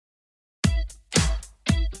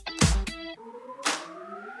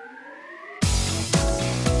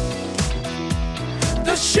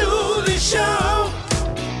The Shuli Show.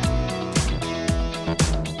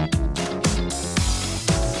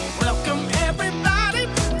 Welcome everybody,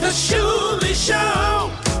 the Shuli Show.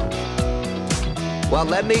 Well,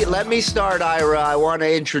 let me start, Ira. I want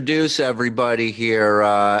to introduce everybody here.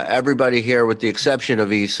 Everybody here, with the exception of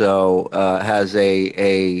Iso, has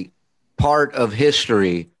a part of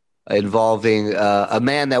history involving a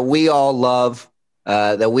man that we all love,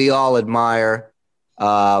 that we all admire.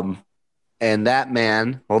 And that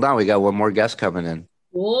man, hold on, we got one more guest coming in.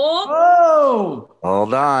 Whoa!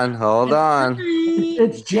 Hold on.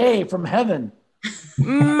 It's Jay from heaven.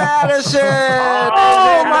 Madison!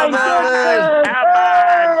 Oh, my goodness!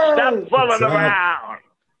 Stop fooling around.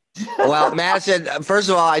 Well, Madison, first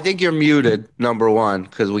of all, I think you're muted, number one,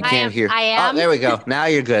 because we can't hear. I am. Oh, there we go. Now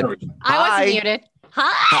you're good. I wasn't muted.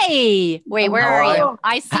 Hi. Wait, where are you?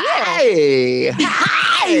 I see you.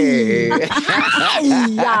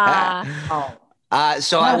 Hi.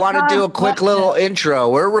 So I want to do a quick little intro.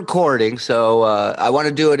 We're recording, so I want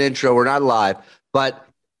to do an intro. We're not live, but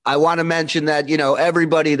I want to mention that, you know,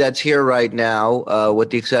 everybody that's here right now, with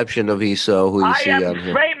the exception of Iso, who you see on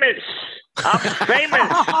here. I'm famous.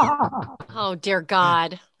 Oh, dear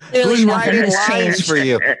God. Who's writing lines for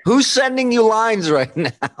you? Who's sending you lines right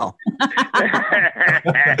now?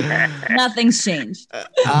 Nothing's changed.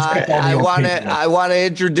 I want to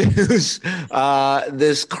introduce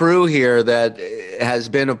this crew here that has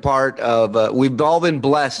been a part of. We've all been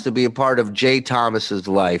blessed to be a part of Jay Thomas's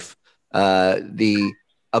life. The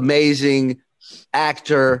amazing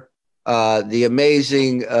actor, the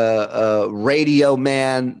amazing radio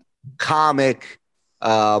man, comic.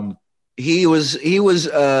 He was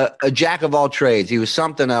a jack of all trades. He was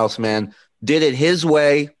something else, man. Did it his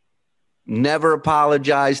way, never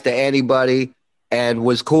apologized to anybody, and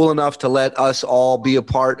was cool enough to let us all be a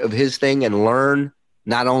part of his thing and learn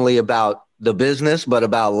not only about the business but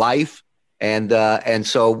about life. And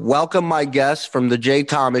so welcome my guests from the Jay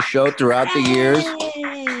Thomas Show throughout the years.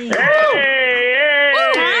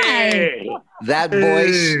 That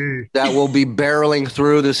voice that will be barreling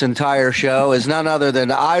through this entire show is none other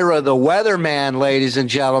than Ira the Weatherman, ladies and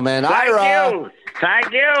gentlemen. Ira.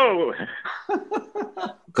 Thank you.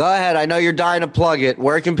 Go ahead. I know you're dying to plug it.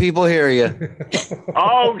 Where can people hear you?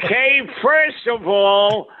 Okay, first of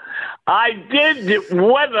all, I did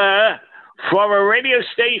weather for a radio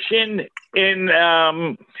station in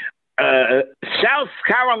South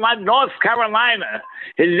Carolina, North Carolina.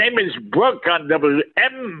 His name is Brooke on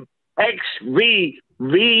WMXV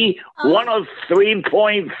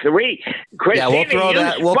 103.3. Yeah, we'll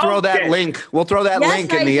throw that link. We'll throw that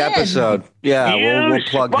link in the episode. Yeah, we'll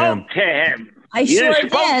plug him. To him. I sure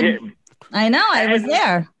did. I know. I was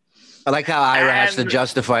there. I like how Ira has to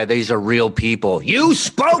justify these are real people. You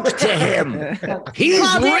spoke to him. He's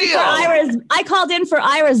real. I called in for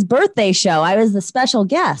Ira's birthday show. I was the special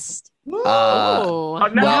guest. Oh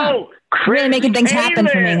no. Well, really making things happen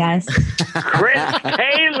for me, guys. Chris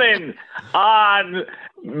Palin on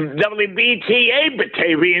WBTA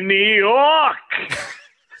Batavia in New York.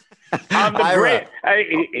 Ira,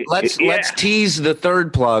 let's tease the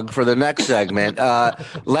third plug for the next segment.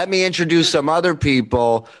 Let me introduce some other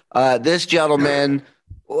people. This gentleman,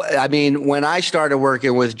 I mean, when I started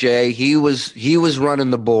working with Jay, he was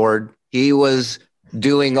running the board. He was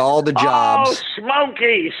doing all the jobs. Oh,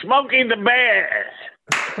 Smokey the Bear.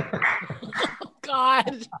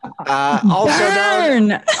 God. Also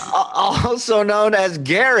known as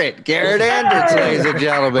Garrett Andritz, ladies and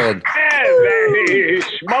gentlemen.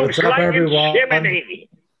 Smokes like a chimney.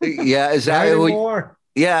 Yeah, is that who?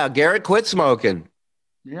 Yeah, Garrett quit smoking.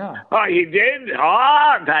 Yeah. Oh, he did?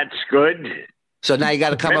 Oh, that's good. So now you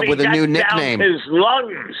got to come up with a new nickname. His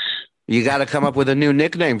lungs. You got to come up with a new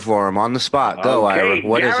nickname for him on the spot. Go, Ira.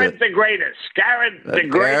 What is it? Garrett the Greatest. Garrett the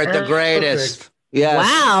Greatest. Garrett the Greatest. Yes.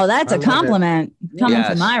 Wow, that's a compliment coming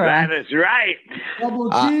from Ira. That is right. Double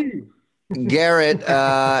G. Garrett,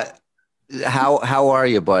 how are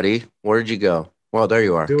you, buddy? Where'd you go? Well, there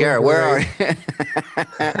you are. Garrett, where are you?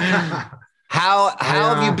 How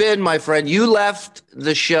have you been, my friend? You left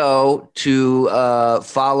the show to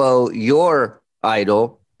follow your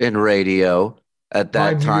idol in radio at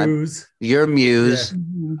that time. Your muse,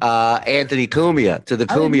 Anthony Cumia, to the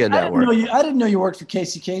Cumia Network. I didn't know you worked for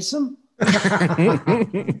Casey Kasem.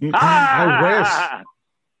 I wish.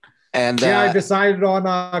 And I decided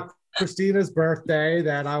on Christina's birthday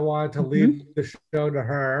that I wanted to leave the show to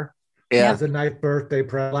her as a nice birthday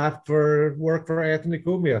present. Left for work for Anthony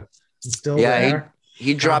Cumia. I'm still there.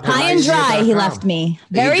 He dropped high and dry. He left me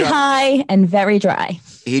very high and very dry.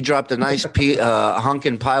 He dropped a nice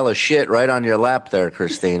hunkin' pile of shit right on your lap there,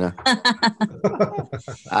 Cristina.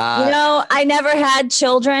 I never had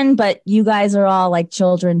children, but you guys are all like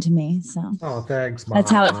children to me. So thanks, Mom. That's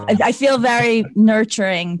how I feel very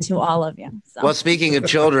nurturing to all of you. So. Well, speaking of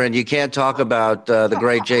children, you can't talk about the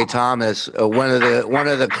great Jay Thomas. One of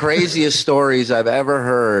the craziest stories I've ever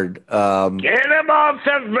heard. Get him off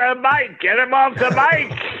the mic! Get him off the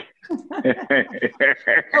mic!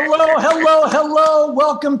 Hello.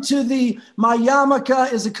 Welcome to the My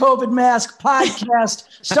Yarmulke is a COVID Mask podcast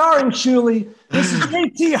starring Shuli. This is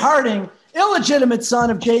JT Harding, illegitimate son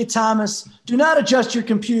of Jay Thomas. Do not adjust your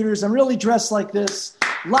computers. I'm really dressed like this,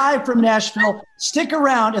 live from Nashville. Stick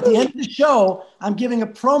around. At the end of the show, I'm giving a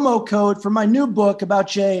promo code for my new book about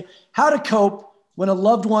Jay, How to Cope When a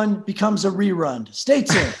Loved One Becomes a Rerun. Stay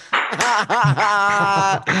tuned.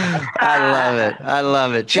 I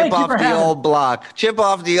love it. Chip off the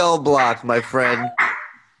old block, my friend.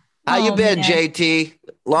 How you been, JT?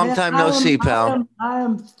 Long time no see, pal. I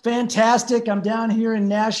am fantastic. I'm down here in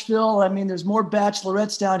Nashville. I mean, there's more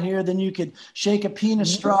bachelorettes down here than you could shake a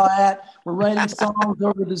penis straw at. We're writing songs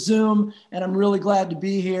over the Zoom, and I'm really glad to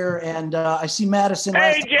be here. And I see Madison.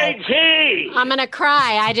 Hey, JT! I'm going to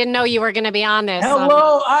cry. I didn't know you were going to be on this.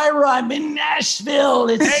 Hello, Ira. I'm in Nashville.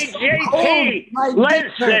 Hey, JT!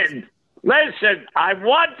 Listen. I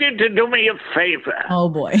want you to do me a favor. Oh,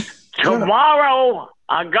 boy. Tomorrow,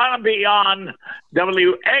 I'm going to be on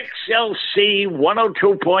WXLC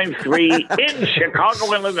 102.3 in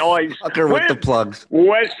Chicago, Illinois. With the plugs.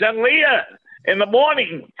 Wes and Leah in the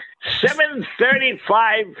morning,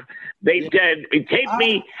 7:35. They taped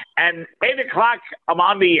me, and 8 o'clock, I'm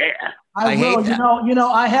on the air. I will.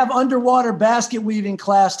 I have underwater basket weaving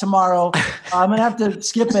class tomorrow. I'm going to have to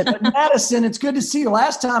skip it. But Madison, it's good to see you.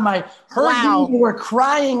 Last time I heard you were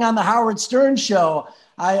crying on the Howard Stern show.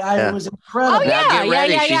 I was incredible. Oh, yeah. Now get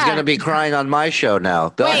ready. She's going to be crying on my show now.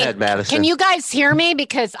 Go ahead, Madison. Can you guys hear me?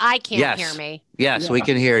 Because I can't hear me. Yes, we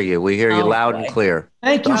can hear you. We hear you loud and clear.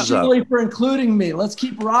 Thank you, Shuli, for including me. Let's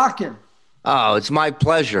keep rocking. Oh, it's my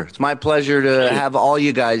pleasure. It's my pleasure to have all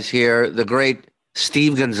you guys here. The great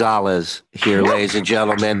Steve Gonzalez here, ladies and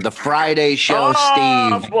gentlemen. The Friday show,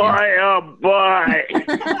 Steve. Oh, boy.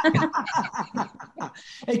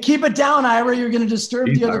 Hey, keep it down, Ira. You're going to disturb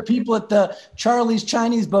the other people at the Charlie's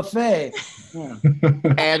Chinese buffet. And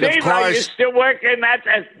Steve, of course, are you still working at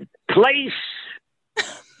that place?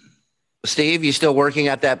 Steve, you still working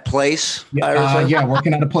at that place? Yeah,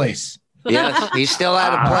 working at a place. Yes, he's still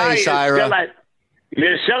at a place, Ira.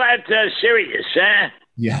 You're still at Sirius, huh?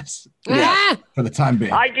 Yes. Yeah. For the time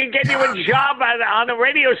being. I can get you a job on a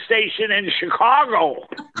radio station in Chicago.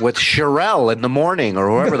 With Sherelle in the morning or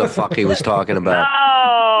whoever the fuck he was talking about.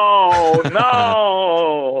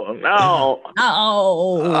 No.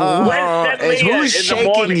 Who's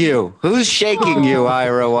shaking you? Who's shaking you,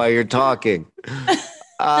 Ira, while you're talking?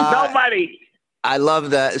 Nobody. I love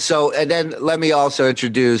that. So, and then let me also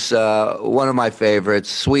introduce one of my favorites,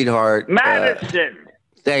 Sweetheart. Madison.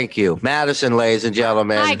 Thank you. Madison, ladies and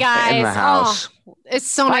gentlemen. Hi, guys. In the house. It's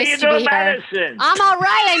so nice to be here. Madison? I'm all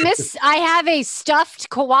right. I have a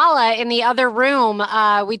stuffed koala in the other room.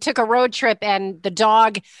 We took a road trip and the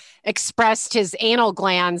dog expressed his anal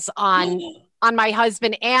glands on my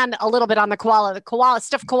husband and a little bit on the koala. The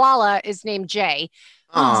stuffed koala is named Jay.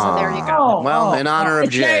 So there you go. Well, in honor of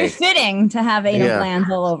it's Jay. It's very fitting to have anal glands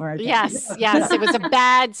all over. Yes. It was a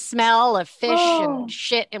bad smell of fish and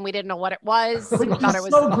shit, and we didn't know what it was. We thought it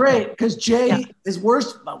was so great because Jay,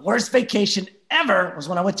 my worst vacation ever was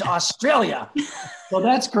when I went to Australia. So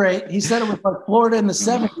that's great. He said it was like Florida in the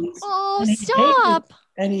 70s. Oh, stop.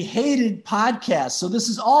 And he hated podcasts. So this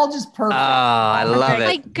is all just perfect. I love it.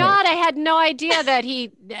 My God, I had no idea that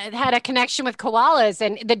he had a connection with koalas.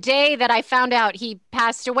 And the day that I found out he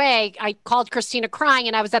passed away, I called Christina crying,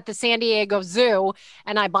 and I was at the San Diego Zoo,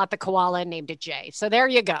 and I bought the koala and named it Jay. So there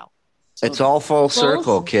you go. It's all full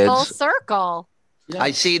circle, kids. Full circle. Yeah.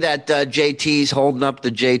 I see that JT's holding up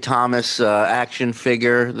the Jay Thomas action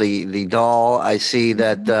figure, the doll. I see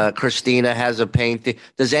that Christina has a painting.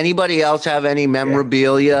 Does anybody else have any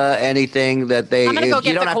memorabilia, anything that they... I'm going to go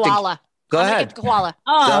get the koala. Go ahead. Get the koala.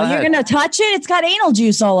 Oh, you're going to touch it? It's got anal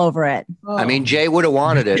juice all over it. Oh. I mean, Jay would have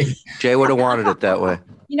wanted it. Jay would have wanted it that way.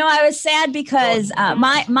 You know, I was sad because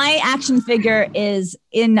my action figure is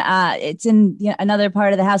in it's in another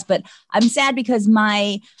part of the house, but I'm sad because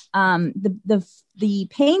my The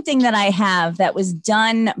painting that I have that was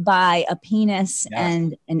done by a penis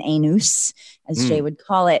and an anus, as Jay would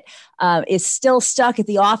call it, is still stuck at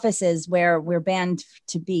the offices where we're banned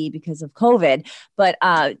to be because of COVID. But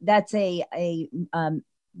that's a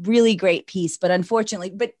really great piece. But unfortunately,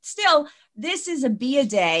 but still, this is a Be a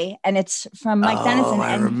Day, and it's from Mike Dennison.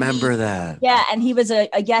 I remember that. Yeah, and he was a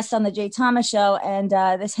guest on the Jay Thomas show, and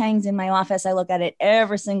this hangs in my office. I look at it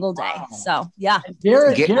every single day. Wow. So, yeah.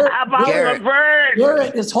 Garrett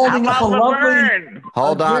is holding up a lovely.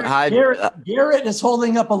 Hold on. Garrett is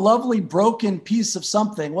holding up a lovely broken piece of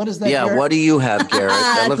something. What is that? Yeah, Garrett? what do you have, Garrett?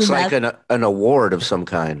 That looks like an award of some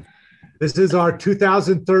kind. This is our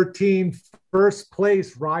 2013 first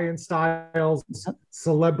place Ryan Stiles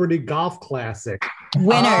Celebrity Golf Classic.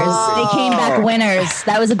 Winners. They came back winners.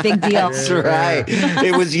 That was a big deal. That's right.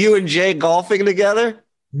 It was you and Jay golfing together?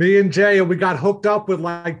 Me and Jay, and we got hooked up with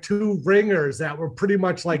like two ringers that were pretty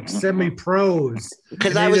much like semi-pros.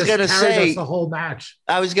 Because I was going to say the whole match.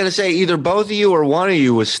 I was going to say either both of you or one of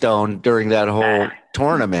you was stoned during that whole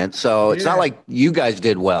tournament. So it's not like you guys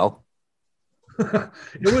did well.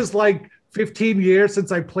 It was like 15 years since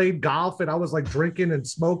I played golf, and I was like drinking and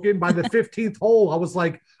smoking. By the 15th hole, I was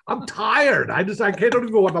like, I'm tired. I don't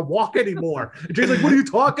even want to walk anymore. And she's like, what are you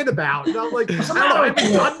talking about? And I'm like, I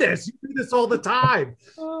haven't done this. You do this all the time.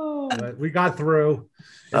 But we got through.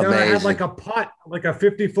 And then I had like a putt, like a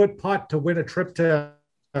 50-foot putt to win a trip to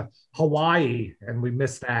Hawaii, and we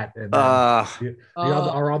missed that. And our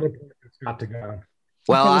other players got to go.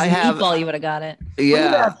 Well, I have. Meatball, you would have got it.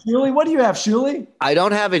 Yeah. What do you have, Shuli? I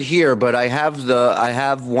don't have it here, but I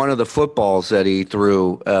have one of the footballs that he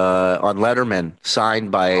threw on Letterman,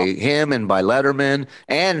 signed by him and by Letterman.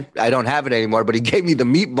 And I don't have it anymore, but he gave me the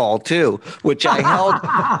meatball too, which I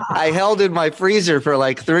held in my freezer for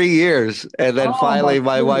like 3 years, and then finally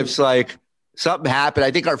my wife's like, something happened.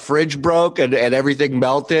 I think our fridge broke and everything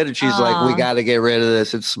melted. And she's like, we got to get rid of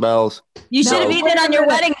this. It smells. You should have eaten it on your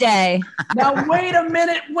wedding day. Now, wait a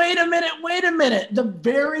minute. The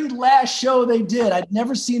very last show they did, I'd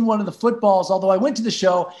never seen one of the footballs. Although I went to the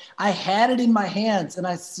show, I had it in my hands and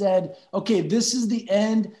I said, okay, this is the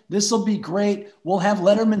end. This will be great. We'll have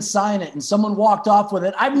Letterman sign it. And someone walked off with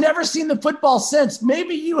it. I've never seen the football since.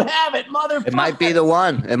 Maybe you have it, motherfucker. It might be the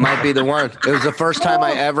one. It was the first time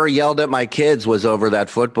I ever yelled at my kids was over that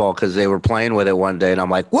football because they were playing with it one day, and I'm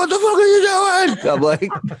like, "What the fuck are you doing?" I'm like,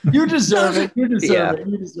 "You deserve it. You deserve it.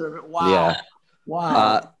 You deserve it." Wow. Yeah.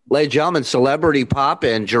 Wow. Ladies and gentlemen, celebrity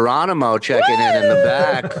pop-in, Geronimo checking in the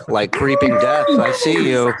back like creeping death. I see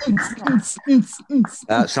you.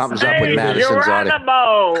 Something's up with Madison's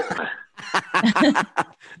audio.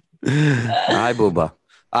 Hi, Booba.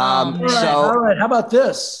 All right. How about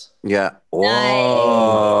this? Yeah.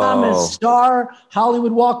 Whoa. Thomas Star,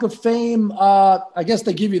 Hollywood Walk of Fame. I guess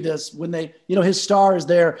they give you this when they, his star is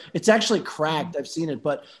there. It's actually cracked. I've seen it,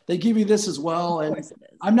 but they give you this as well. And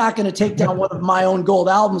I'm not going to take down one of my own gold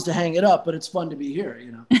albums to hang it up, but it's fun to be here,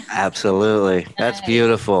 Absolutely. That's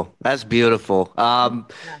beautiful. That's beautiful.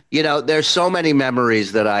 There's so many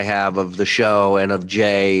memories that I have of the show and of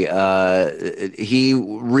Jay. He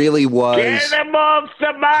really was. Get him off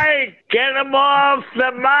the mic. Get him off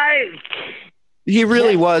the mic. He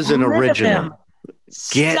really was an original.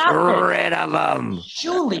 Get Stop rid of him.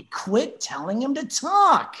 Shuli, quit telling him to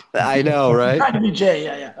talk. I know, right? Trying to be Jay.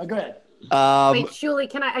 Yeah. Oh, go ahead. Wait, Shuli,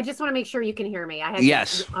 I just want to make sure you can hear me.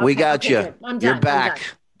 Yes, we got you. Good. I'm done. You're back.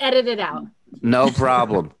 Edit it out. No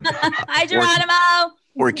problem. Hi, Geronimo.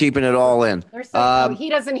 We're keeping it all in. He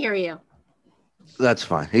doesn't hear you. That's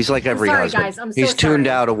fine. He's like every sorry, husband. guys. I'm so He's tuned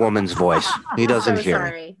sorry. out a woman's voice. He doesn't hear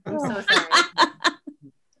sorry. I'm so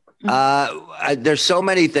sorry. There's so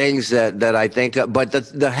many things that I think of, but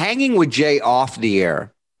the hanging with Jay off the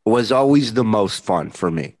air was always the most fun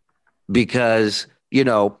for me because,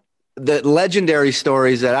 the legendary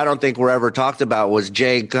stories that I don't think were ever talked about was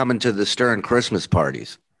Jay coming to the Stern Christmas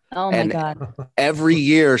parties. Oh, my God. Every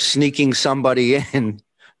year sneaking somebody in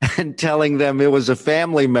and telling them it was a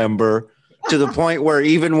family member to the point where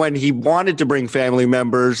even when he wanted to bring family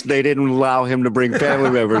members, they didn't allow him to bring family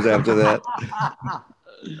members after that.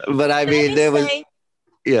 But I mean, there was,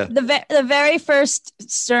 the very first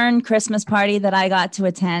Stern Christmas party that I got to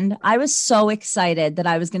attend, I was so excited that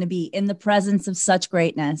I was going to be in the presence of such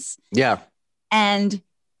greatness. Yeah. And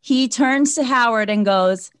he turns to Howard and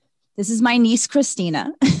goes, "This is my niece,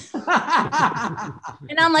 Cristina."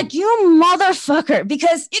 And I'm like, "You motherfucker,"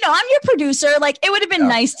 because, I'm your producer. Like, it would have been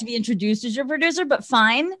nice to be introduced as your producer, but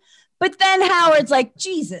fine. But then Howard's like,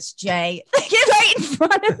 "Jesus, Jay, get right in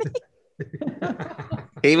front of me."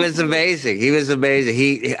 He was amazing. He was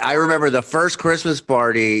amazing. I remember the first Christmas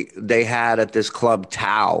party they had at this club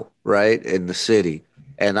Tao, right, in the city.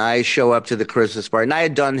 And I show up to the Christmas party. And I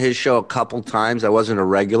had done his show a couple times. I wasn't a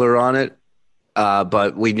regular on it,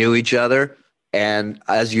 but we knew each other. And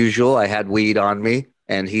as usual, I had weed on me.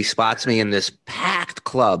 And he spots me in this packed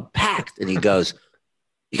club, and he goes,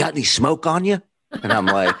 "You got any smoke on you?" And I'm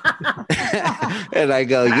like, and I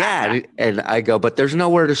go, "Yeah." And I go, "But there's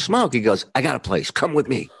nowhere to smoke." He goes, "I got a place. Come with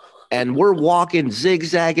me." And we're walking,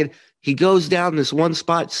 zigzagging. He goes down this one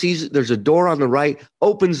spot, sees there's a door on the right,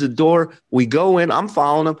 opens the door. We go in. I'm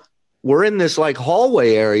following him. We're in this like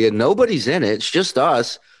hallway area. Nobody's in it. It's just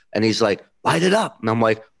us. And he's like, "Light it up." And I'm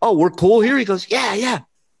like, "Oh, we're cool here." He goes, Yeah.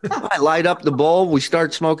 I light up the bowl. We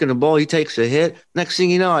start smoking the bowl. He takes a hit. Next thing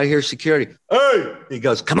you know, I hear security. "Hey!" He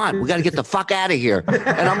goes, "Come on, we got to get the fuck out of here."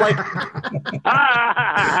 And I'm like,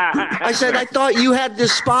 I said, "I thought you had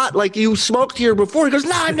this spot, like you smoked here before." He goes,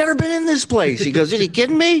 "No, I've never been in this place." He goes, "Are you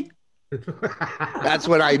kidding me?" That's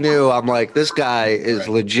when I knew. I'm like, this guy is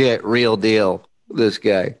legit, real deal. This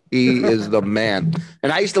guy, he is the man.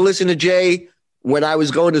 And I used to listen to Jay when I was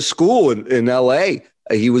going to school in L.A.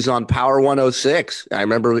 He was on Power 106. I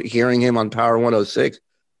remember hearing him on Power 106.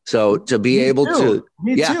 So to be able to.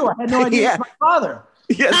 Me too. I had no idea it was my father.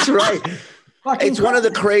 That's right. It's one of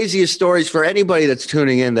the craziest stories for anybody that's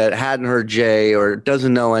tuning in that hadn't heard Jay or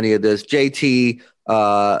doesn't know any of this. JT,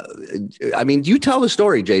 I mean, you tell the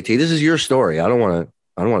story, JT. This is your story. I don't want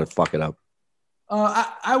to fuck it up.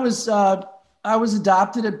 I was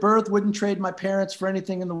adopted at birth, wouldn't trade my parents for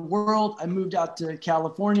anything in the world. I moved out to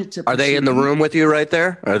California to. Are they in the room with you right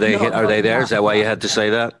there? Are they there? No. Is that why you had to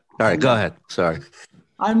say that? All right, go ahead. Sorry.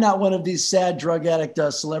 I'm not one of these sad drug addict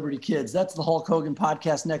celebrity kids. That's the Hulk Hogan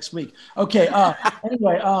podcast next week. Okay.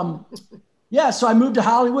 Anyway, yeah. So I moved to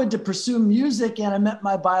Hollywood to pursue music, and I met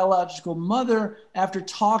my biological mother. After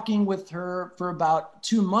talking with her for about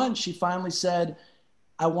 2 months, she finally said,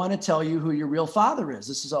 "I want to tell you who your real father is."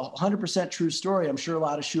 This is a 100% true story. I'm sure a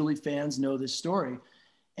lot of Shuli fans know this story.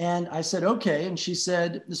 And I said, "Okay." And she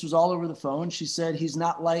said, this was all over the phone. She said, "He's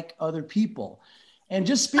not like other people." And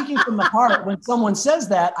just speaking from the heart, when someone says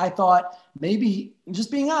that, I thought maybe, just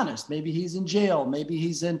being honest, maybe he's in jail. Maybe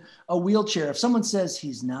he's in a wheelchair. If someone says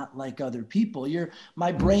he's not like other people,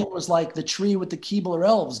 my brain was like the tree with the Keebler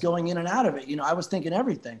elves going in and out of it. You know, I was thinking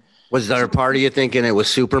everything. Was there a part of you thinking it was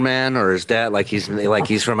Superman, or is that like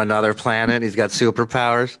he's from another planet? He's got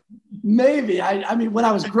superpowers. Maybe. I mean, when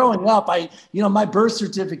I was growing up, my birth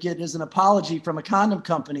certificate is an apology from a condom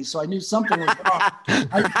company, so I knew something was wrong.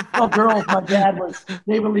 I tell girls my dad was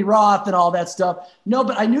David Lee Roth and all that stuff. No,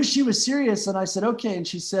 but I knew she was serious, and I said, "Okay." And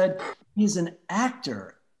she said, "He's an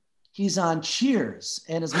actor. He's on Cheers."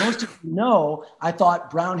 And as most of you know, I thought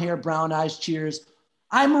brown hair, brown eyes, Cheers.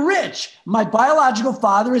 I'm rich. My biological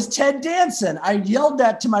father is Ted Danson. I yelled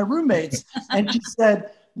that to my roommates, and she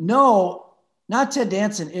said, "No, not Ted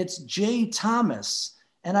Danson. It's Jay Thomas."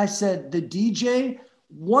 And I said, "The DJ?"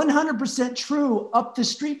 100% true. Up the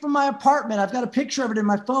street from my apartment, I've got a picture of it in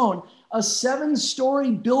my phone, a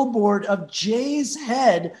 7-story billboard of Jay's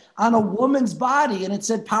head on a woman's body. And it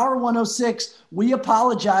said, "Power 106, we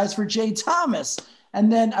apologize for Jay Thomas."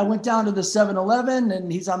 And then I went down to the 7-Eleven,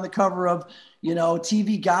 and he's on the cover of,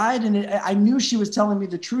 TV Guide. And I knew she was telling me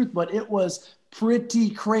the truth, but it was pretty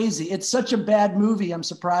crazy. It's such a bad movie. I'm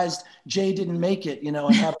surprised Jay didn't make it,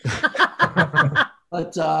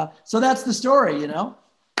 But so that's the story,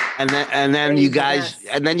 And then you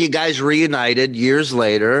guys reunited years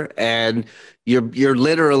later, and you're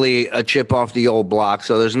literally a chip off the old block.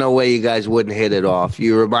 So there's no way you guys wouldn't hit it off.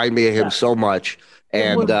 You remind me of him so much,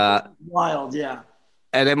 and wild, yeah.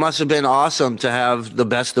 And it must have been awesome to have the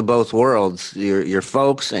best of both worlds, your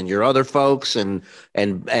folks and your other folks, and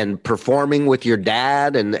performing with your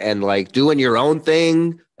dad and like doing your own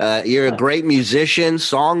thing. You're a great musician,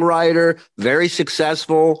 songwriter, very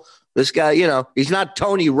successful. This guy, he's not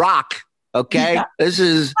Tony Rock. Okay, yeah. This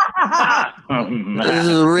is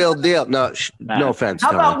a real deal. No offense.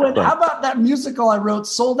 How about that musical I wrote,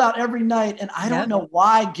 sold out every night, and I don't know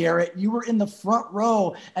why, Garrett. You were in the front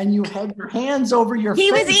row and you had your hands over your face.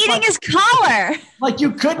 He was eating his collar. Like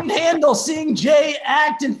you couldn't handle seeing Jay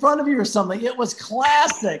act in front of you or something. It was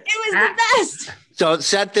classic. It was the best. So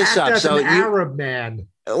set this up. So an Arab man.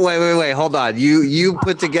 Wait, hold on. You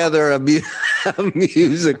put together a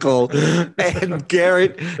musical, and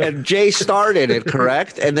Garrett and Jay starred in it,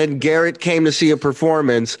 correct? And then Garrett came to see a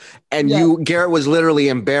performance, and Garrett was literally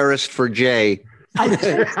embarrassed for Jay. I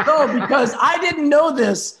think so, because I didn't know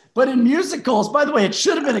this, but in musicals, by the way, it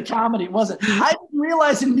should have been a comedy. It wasn't. I didn't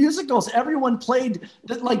realize in musicals, everyone played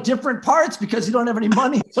like different parts because you don't have any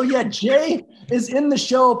money. So yeah, Jay is in the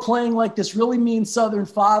show playing like this really mean Southern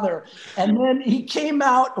father. And then he came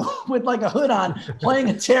out with like a hood on playing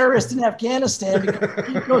a terrorist in Afghanistan because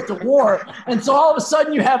he goes to war. And so all of a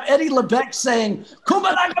sudden you have Eddie LeBeck saying,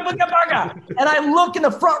 "Kumanaga baga baga." And I look in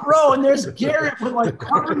the front row and there's Garrett with like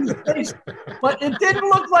covering his face. But it didn't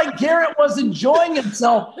look like Garrett was enjoying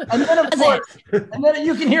himself. And then of course, and then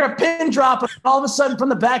you can hear a pin drop, and all of a sudden from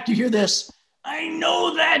the back you hear this, "I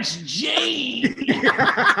know that's Jay." This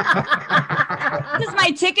is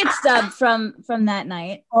my ticket stub from that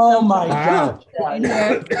night. Oh my God. Right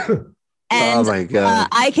here. And Oh my God.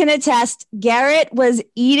 I can attest, Garrett was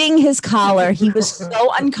eating his collar. He was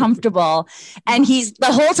so uncomfortable. And he's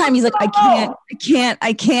the whole time he's like, I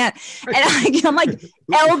can't. And I'm like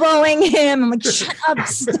elbowing him. I'm like, shut up.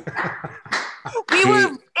 We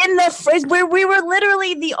were in the fridge where we were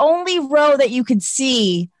literally the only row that you could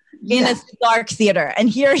see in a dark theater. And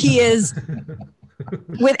here he is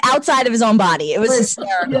with outside of his own body. It was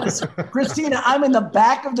hysterical. Yes, Christina, I'm in the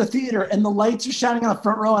back of the theater and the lights are shining on the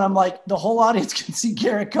front row, and I'm like, the whole audience can see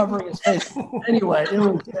Garrett covering his face. Anyway, it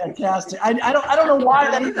was fantastic. I don't know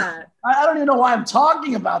why that. I don't even know why I'm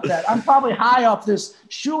talking about that. I'm probably high off this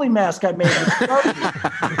Shuli mask I made.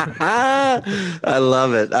 I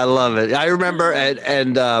love it. I remember,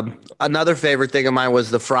 and another favorite thing of mine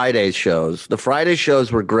was the Friday shows. The Friday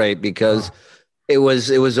shows were great because it was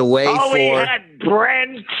a way for. We had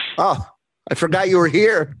Brent. Oh, I forgot you were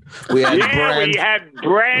here. We had Brent. We had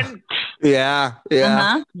Brent. Yeah.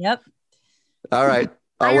 Yep. All right,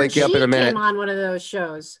 I'll Iron wake you up in a Sheik minute. Came on one of those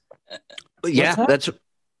shows. Yeah, that's.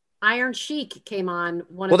 Iron Sheik came on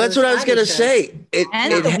one. Well, of that's those what I was Friday gonna shows. say.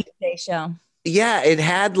 And the weekday show. Yeah, it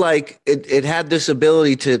had it had this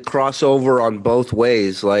ability to cross over on both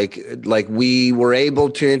ways. Like we were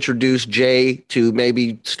able to introduce Jay to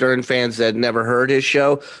maybe Stern fans that had never heard his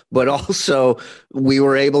show, but also we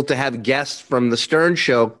were able to have guests from the Stern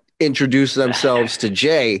show introduce themselves to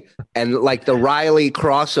Jay, and like the Riley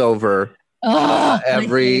crossover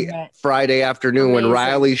every Friday afternoon when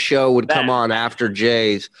Riley's show would come on after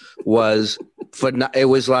Jay's was it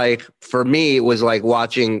was like, for me, it was like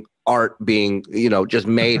watching art being, just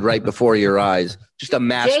made right before your eyes. Just a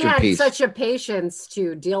masterpiece. Jay had such a patience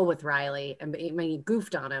to deal with Riley. I mean, he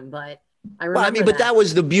goofed on him, but I remember but that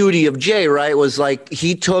was the beauty of Jay, right? Was like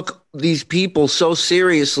he took these people so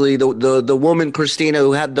seriously. The woman, Cristina,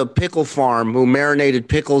 who had the pickle farm, who marinated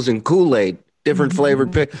pickles in Kool-Aid, different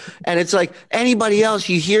flavored pickle. And it's like anybody else,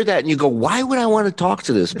 you hear that and you go, why would I want to talk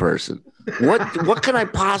to this person? What can I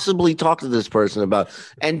possibly talk to this person about?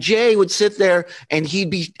 And Jay would sit there and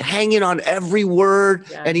he'd be hanging on every word,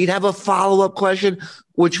 and he'd have a follow-up question,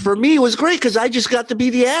 which for me was great because I just got to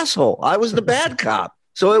be the asshole. I was the bad cop.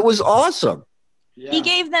 So it was awesome. Yeah. He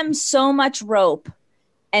gave them so much rope,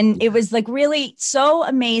 and it was like really so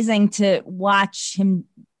amazing to watch him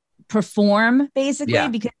perform, basically,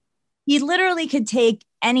 because he literally could take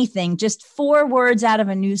anything, just 4 words out of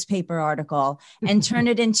a newspaper article, and turn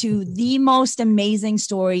it into the most amazing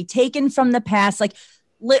story taken from the past, like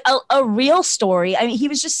a real story. I mean, he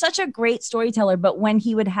was just such a great storyteller, but when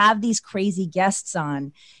he would have these crazy guests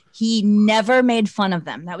on, he never made fun of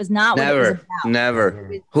them. That was not what it was about.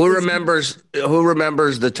 Never. Who remembers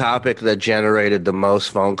the topic that generated the most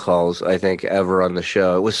phone calls, I think, ever on the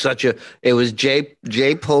show? It was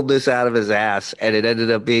Jay pulled this out of his ass, and it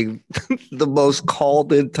ended up being the most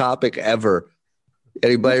called in topic ever.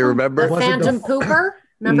 Anybody remember? The Phantom Pooper?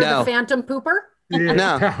 Remember No. the Phantom Pooper?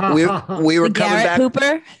 No. We were The coming back.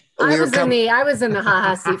 Pooper? I was in the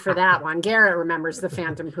ha-ha seat for that one. Garrett remembers the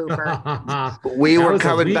Phantom Pooper. We were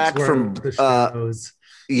coming back from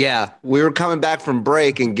we were coming back from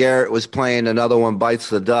break, and Garrett was playing Another One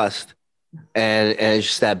Bites the Dust, and it's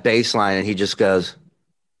just that bass line, and he just goes,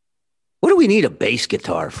 "What do we need a bass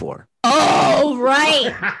guitar for?" Oh,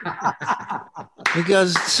 right. He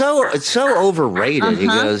goes, it's so overrated. He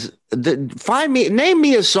goes, name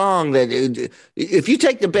me a song that if you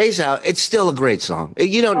take the bass out, it's still a great song.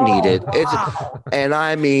 You don't need it. And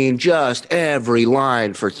I mean, just every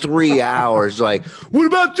line for 3 hours. Like, what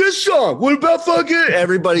about this song? What about fucking?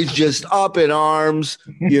 Everybody's just up in arms,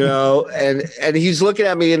 and he's looking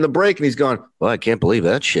at me in the break and he's going, well, I can't believe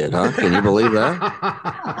that shit, huh? Can you believe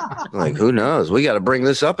that? Like, who knows? We got to bring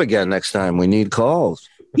this up again next time we need calls.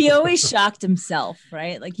 He always shocked himself,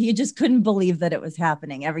 right? Like he just couldn't believe that it was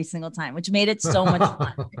happening every single time, which made it so much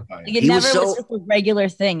fun. Like it never was just a regular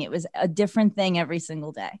thing. It was a different thing every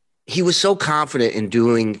single day. He was so confident in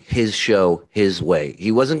doing his show his way.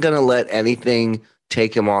 He wasn't going to let anything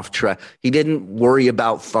take him off track. He didn't worry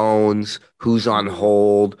about phones, who's on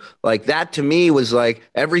hold. Like that to me was like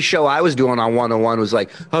every show I was doing on 101 was like,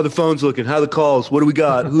 how the phone's looking, how the calls, what do we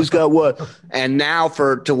got, who's got what? And now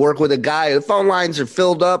to work with a guy, the phone lines are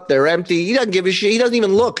filled up, they're empty. He doesn't give a shit. He doesn't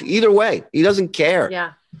even look either way. He doesn't care.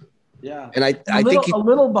 Yeah. Yeah. And I think think a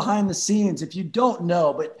little behind the scenes, if you don't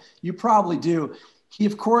know, but you probably do. He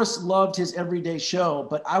of course loved his everyday show,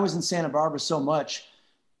 but I was in Santa Barbara so much,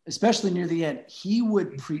 especially near the end, he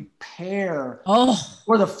would prepare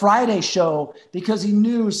for the Friday show because he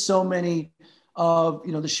knew so many of,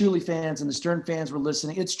 the Shuli fans and the Stern fans were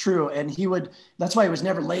listening. It's true. And that's why he was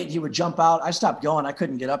never late. He would jump out. I stopped going. I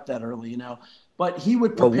couldn't get up that early, but he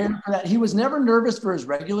would prepare for that. He was never nervous for his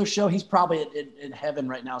regular show. He's probably in heaven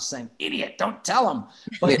right now saying, idiot, don't tell him.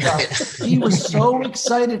 But he was so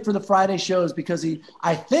excited for the Friday shows because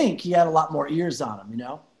I think he had a lot more ears on him,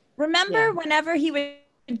 Remember whenever he would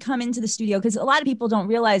come into the studio, because a lot of people don't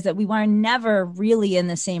realize that we were never really in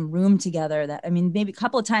the same room together. Maybe a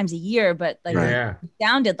couple of times a year, but it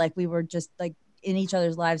sounded like we were just like in each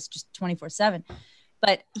other's lives just 24/7.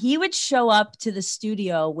 But he would show up to the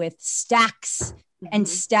studio with stacks and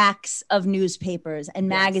stacks of newspapers and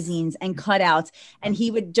magazines and cutouts. And he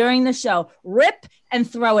would, during the show, rip and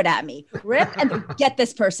throw it at me. Rip and get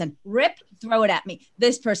this person. Rip, throw it at me.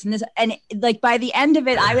 This person. This. And like by the end of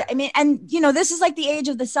it, this is like the age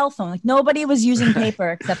of the cell phone. Like nobody was using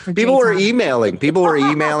paper except for people were emailing. People were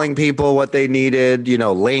emailing people what they needed,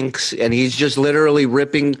 links. And he's just literally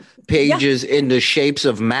ripping pages into shapes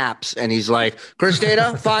of maps. And he's like,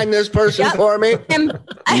 Cristina, find this person for me.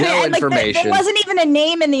 No information. There wasn't even a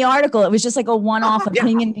name in the article. It was just like a one-off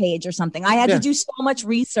opinion page or something. I had to do so much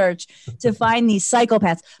research to find these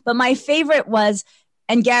psychopaths. But my favorite was,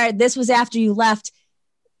 and Garrett, this was after you left,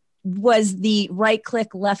 was the right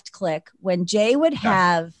click, left click. When Jay would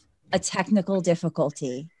have a technical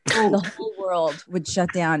difficulty, the whole world would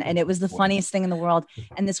shut down. And it was the funniest thing in the world.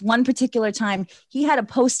 And this one particular time, he had a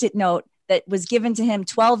Post-it note that was given to him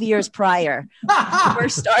 12 years prior,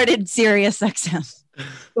 first started Sirius XM,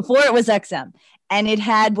 before it was XM. And it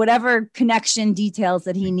had whatever connection details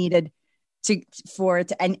that he needed for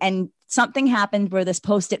it. And something happened where this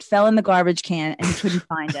Post-it fell in the garbage can and he couldn't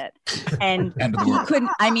find it. And he couldn't,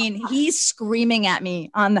 he's screaming at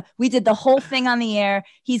me we did the whole thing on the air.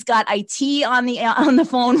 He's got IT on the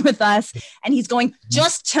phone with us. And he's going,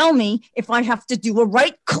 just tell me if I have to do a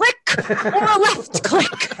right click or a left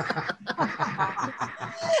click.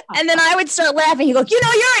 And then I would start laughing. He'd go, you're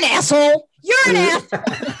an asshole. You're an asshole.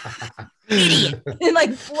 Idiot. And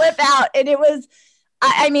like flip out. And it was,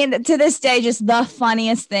 to this day, just the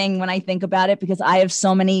funniest thing when I think about it, because I have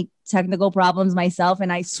so many technical problems myself,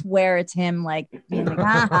 and I swear it's him being like,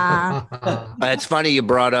 ha. It's funny you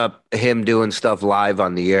brought up him doing stuff live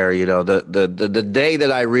on the air. The day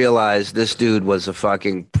that I realized this dude was a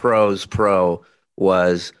fucking pro's pro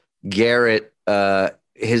was Garrett.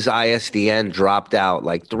 His ISDN dropped out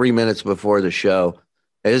like 3 minutes before the show.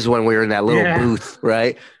 This is when we were in that little booth,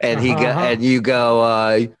 right? And you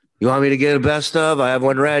go, you want me to get a best of? I have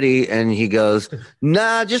one ready. And he goes,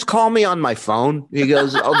 nah, just call me on my phone. He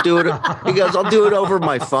goes, I'll do it. He goes, I'll do it over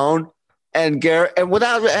my phone. And Garrett, and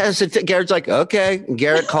without Garrett's like, okay. And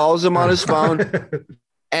Garrett calls him on his phone.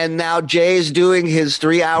 And now Jay's doing his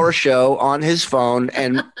 3-hour show on his phone.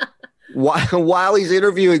 And while he's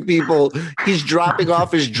interviewing people, he's dropping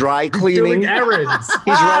off his dry cleaning. Doing errands.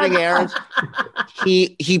 He's running errands.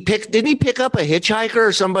 Didn't he pick up a hitchhiker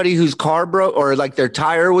or somebody whose car broke or like their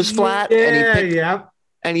tire was flat?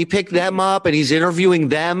 And he picked them up and he's interviewing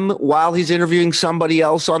them while he's interviewing somebody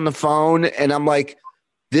else on the phone. And I'm like,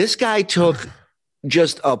 this guy took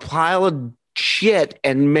just a pile of shit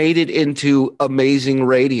and made it into amazing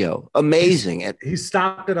radio. Amazing. He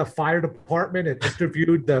stopped at a fire department and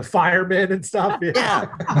interviewed the firemen and stuff.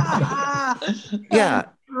 Yeah.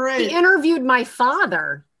 Great. He interviewed my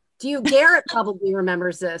father. Garrett probably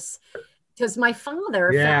remembers this, because my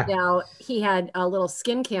father found out he had a little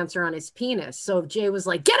skin cancer on his penis. So Jay was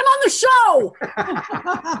like, get him on the show.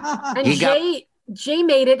 And Jay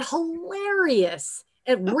made it hilarious.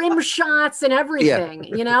 At rim shots and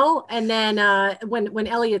everything, and then when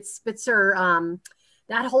Elliot Spitzer,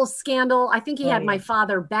 that whole scandal, I think he had my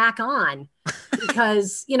father back on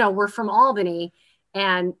because, we're from Albany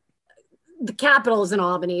and the capital is in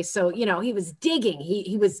Albany. So, he was digging.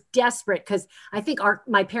 He was desperate because I think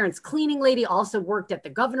my parents' cleaning lady also worked at the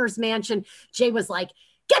governor's mansion. Jay was like,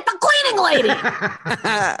 get the cleaning lady.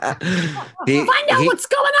 Find out what's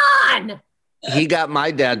going on. He got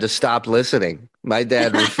my dad to stop listening. My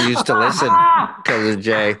dad refused to listen because of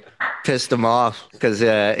Jay. Pissed him off because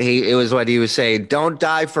it was what he was saying. Don't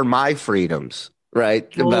die for my freedoms. right?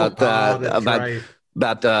 About that's right.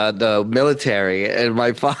 about the military, and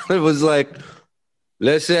my father was like,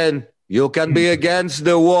 "Listen, you can be against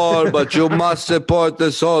the war, but you must support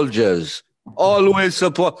the soldiers. Always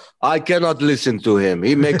support." I cannot listen to him.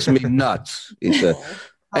 He makes me nuts. He said,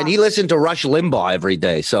 and he listened to Rush Limbaugh every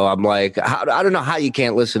day. So I'm like, I don't know how you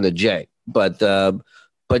can't listen to Jay, but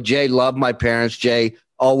Jay loved my parents. Jay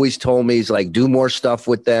always told me, he's like, do more stuff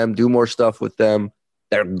with them. Do more stuff with them.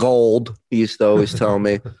 They're gold. He used to always tell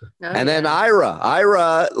me. And then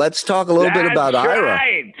Ira, let's talk a little bit about Ira.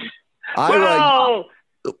 Right. Ira. Well,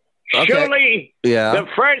 Okay. Shuli, Yeah. the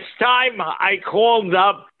first time I called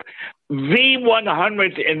up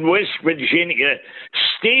V100 in West Virginia,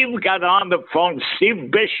 Steve got on the phone, Steve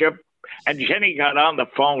Bishop and Jenny got on the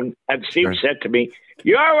phone, and Steve said to me,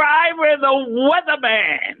 "You're Ira the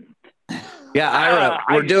Weatherman." Yeah, Ira,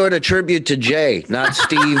 we're doing a tribute to Jay, not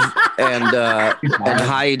Steve and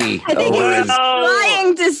Heidi. I think he was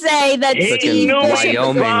trying to say that Steve knew Bishop it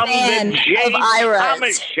was a from fan the Jay of Ira's.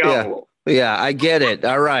 Thomas show. Yeah, I get it.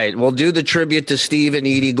 All right. We'll do the tribute to Steve and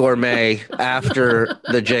Edie Gourmet after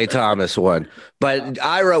the Jay Thomas one. But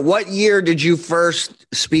Ira, what year did you first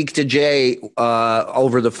speak to Jay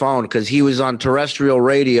over the phone? Because he was on terrestrial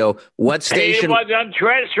radio. What station? He was on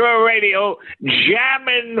terrestrial radio,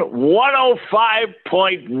 jamming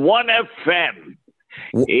 105.1 FM.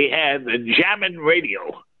 He had the jamming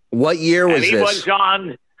radio. What year was and he this? was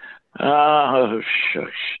on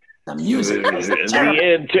The music. the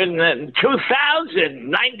year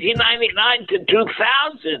 1999 to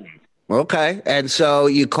 2000. Okay. And so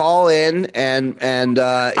you call in and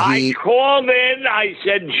I called in. I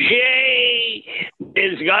said, Jay,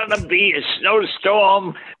 there's going to be a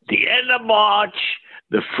snowstorm the end of March,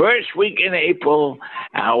 the first week in April.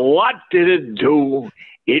 And what did it do?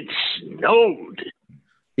 It snowed.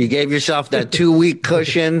 you gave yourself that 2-week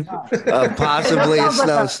cushion of possibly a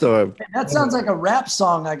snowstorm. That sounds like a rap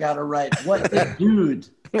song I got to write. What the dude?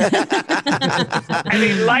 And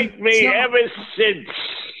he liked me ever since.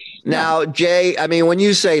 Now, Jay, I mean, when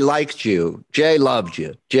you say liked you, Jay loved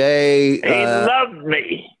you. Jay, He loved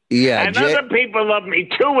me. yeah, And Jay, other people love me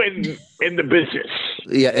too in the business.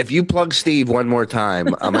 yeah. If you plug Steve one more time,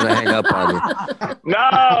 I'm gonna hang up on you. No,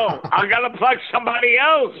 I got to plug somebody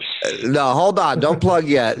else. No, hold on, don't plug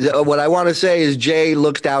yet. What I want to say is Jay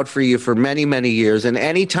looked out for you for many, many years, and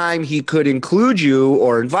anytime he could include you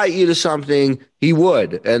or invite you to something, he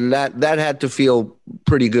would, and that had to feel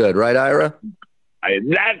pretty good, right, Ira?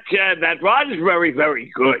 That was very,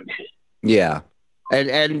 very good. Yeah.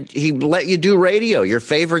 And he let you do radio, your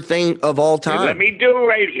favorite thing of all Let time. me do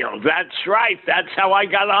radio. That's right. That's how I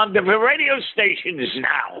got on the radio stations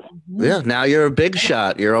now. Yeah, now you're a big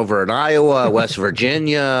shot. You're over in Iowa, West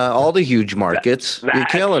Virginia, all the huge markets. You're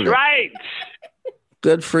That's killing it. right.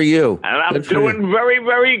 Good for you. And I'm Good for you. doing very,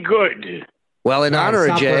 very good. Well, in honor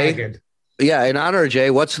of Stop Jay, bragging. in honor of Jay,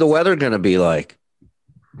 what's the weather going to be like?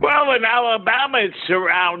 Well, in Alabama, it's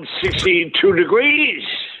around 62 degrees.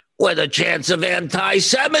 With a chance of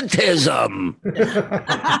anti-Semitism.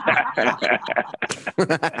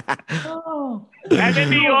 Oh. And in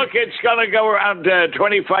New York, it's going to go around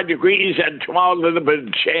 25 degrees, and tomorrow a little bit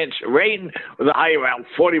of chance of rain with a high around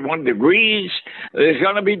 41 degrees. It's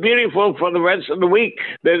going to be beautiful for the rest of the week.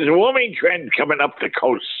 There's a warming trend coming up the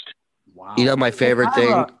coast. Wow. You know my favorite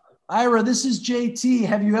thing? Ira, this is JT.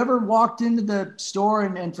 Have you ever walked into the store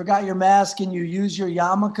and forgot your mask and you use your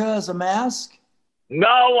yarmulke as a mask? No,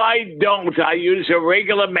 I don't. I use a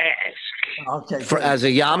regular mask. Okay. As a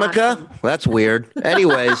yarmulke? That's weird.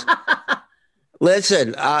 Anyways,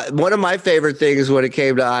 listen, one of my favorite things when it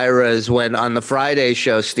came to Ira is when on the Friday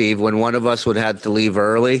show, Steve, when one of us would have to leave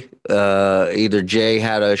early, either Jay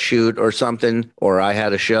had a shoot or something, or I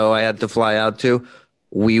had a show I had to fly out to,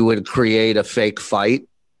 we would create a fake fight.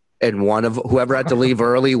 And whoever had to leave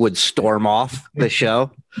early would storm off the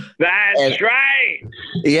show. That's right.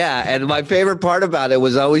 Yeah, and my favorite part about it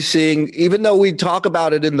was always seeing, even though we'd talk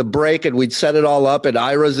about it in the break and we'd set it all up and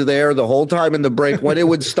Ira's there the whole time in the break, when it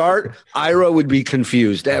would start, Ira would be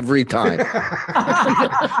confused every time.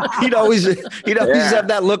 he'd always have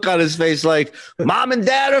that look on his face like, Mom and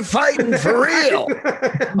Dad are fighting for real.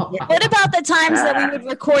 What about the times that we would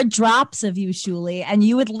record drops of you, Shuli, and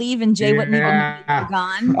you would leave and Jay wouldn't even know you were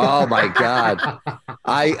gone? Oh my God.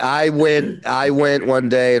 I went one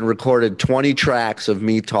day and recorded 20 tracks of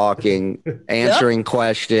me talking, answering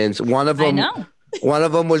questions. One of them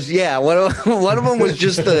was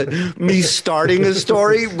just me starting a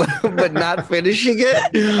story but not finishing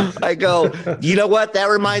it. I go, you know what? That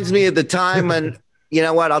reminds me of the time, and you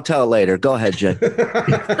know what? I'll tell it later. Go ahead, Jay.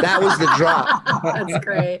 That was the drop. That's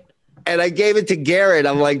great. And I gave it to Garrett.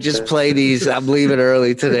 I'm like, just play these. I'm leaving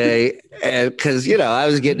early today. And because, I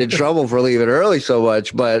was getting in trouble for leaving early so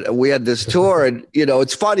much, but we had this tour. And,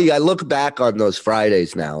 it's funny. I look back on those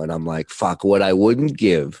Fridays now and I'm like, fuck, what I wouldn't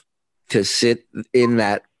give to sit in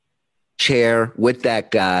that chair with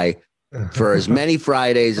that guy for as many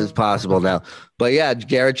Fridays as possible now. But yeah,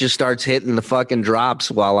 Garrett just starts hitting the fucking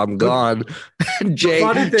drops while I'm gone. Jay, the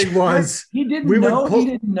funny thing was, he didn't know. He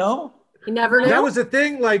didn't know. He never knew. That was the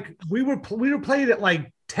thing. Like we were playing it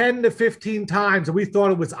like 10 to 15 times, and we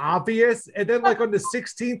thought it was obvious. And then, like on the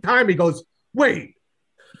 16th time, he goes, "Wait,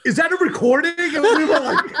 is that a recording?" And we were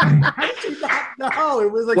like, "How did you not know?"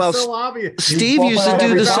 It was like so obvious. Steve used to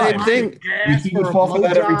do the same thing. He would fall for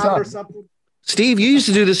that every time. Steve, you used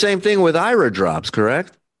to do the same thing with Ira drops,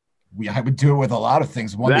 correct? I would do it with a lot of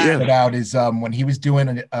things. One that stood out is when he was doing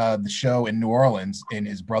the show in New Orleans in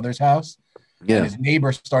his brother's house. Yeah. And his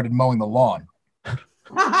neighbor started mowing the lawn. He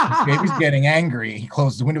was getting angry. He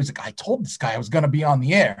closed the window. He's like, I told this guy I was going to be on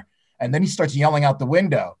the air. And then he starts yelling out the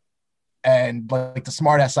window. And like the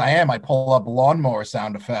smart ass I am, I pull up a lawnmower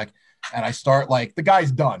sound effect. And I start like, the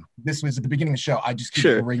guy's done. This was at the beginning of the show. I just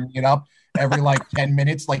keep ringing it up every like 10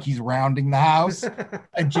 minutes, like he's rounding the house.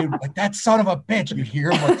 And Jay, like, that son of a bitch. You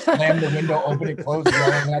hear him like slam the window, open it, close,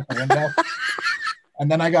 yelling out the window. And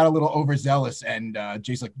then I got a little overzealous, and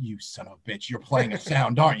Jay's like, "You son of a bitch, you're playing a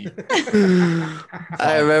sound, aren't you?"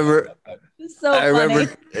 I remember. So I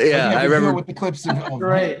remember. Yeah, I remember with the clips of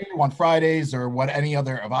on Fridays or any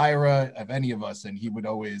other of Ira, of any of us, and he would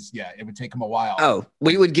always, it would take him a while. Oh,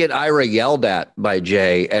 we would get Ira yelled at by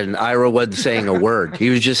Jay, and Ira wasn't saying a word. He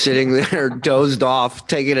was just sitting there, dozed off,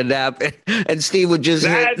 taking a nap, and Steve would just.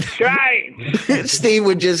 That's right. Steve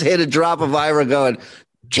would just hit a drop of Ira going,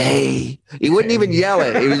 Jay. He wouldn't even yell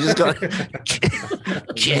it. He was just going,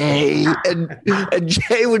 Jay. And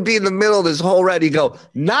Jay would be in the middle of this whole rant. He'd go,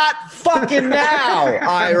 not fucking now,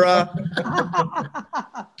 Ira.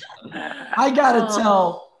 I got to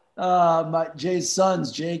tell Jay's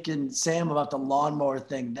sons, Jake and Sam, about the lawnmower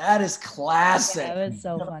thing. That is classic. That was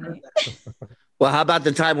so funny. Well, how about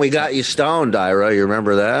the time we got you stoned, Ira? You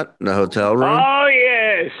remember that in the hotel room? Oh,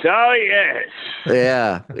 yes. Oh, yes.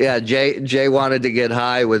 Yeah. Jay wanted to get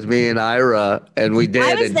high with me and Ira, and we did.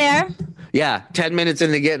 I was there. Yeah, 10 minutes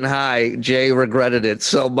into getting high, Jay regretted it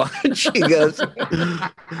so much. He goes,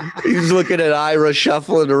 he's looking at Ira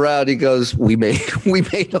shuffling around. He goes, we made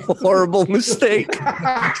a horrible mistake. Who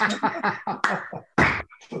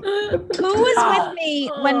was with me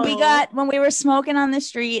when we were smoking on the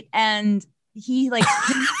street and he like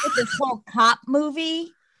came up with this whole cop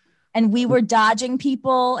movie and we were dodging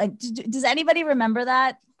people? And does anybody remember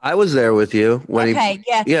that? I was there with you when He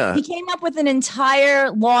came up with an entire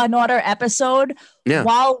Law and Order episode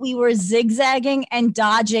while we were zigzagging and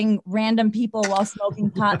dodging random people while smoking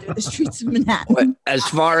pot through the streets of Manhattan. As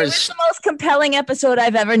far as the most compelling episode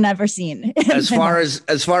I've never seen. As far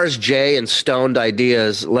as Jay and stoned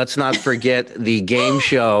ideas, let's not forget the game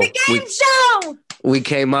show. show. We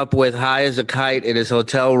came up with high as a kite in his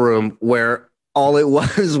hotel room where all it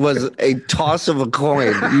was a toss of a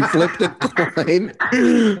coin. You flipped a coin.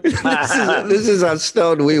 This is how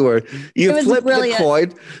stoned we were. You flip the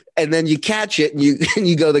coin, and then you catch it, and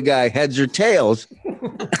you go the guy heads or tails.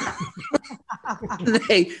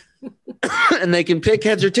 And they can pick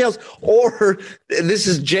heads or tails, or this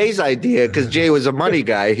is Jay's idea because Jay was a money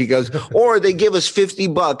guy. He goes, or they give us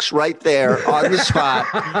 $50 right there on the spot.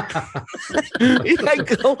 I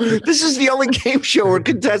go, this is the only game show where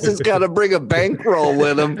contestants got to bring a bankroll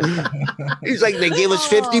with them. He's like, they give us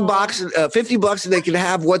 $50, and they can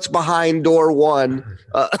have what's behind door one.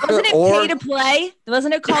 Wasn't it pay to play?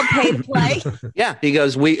 Wasn't it called pay to play? Yeah, he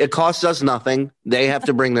goes, it costs us nothing. They have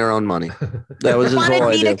to bring their own money. That was his whole idea.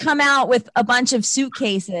 Wanted me to come out with a bunch of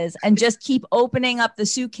suitcases and just keep opening up the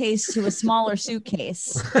suitcase to a smaller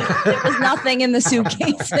suitcase. There was nothing in the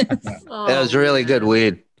suitcases. It was really good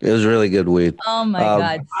weed. Oh my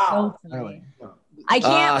God. So funny. I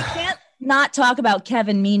can't not talk about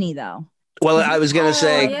Kevin Meaney though. Well, I was going to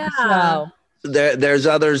say, there's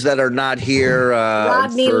others that are not here.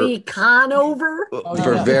 Rodney Lee Conover.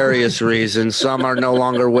 For various reasons. Some are no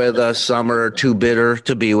longer with us. Some are too bitter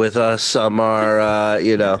to be with us. Some are,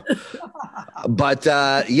 But,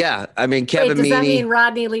 I mean, Kevin Meaney. Does that mean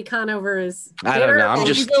Rodney Lee Conover is bitter? I don't know.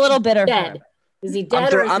 He's a little bitter. Dead. Is he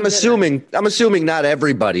dead? I'm assuming not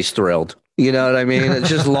everybody's thrilled. You know what I mean? It's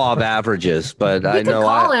just law of averages. But I know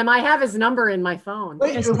call him. I have his number in my phone.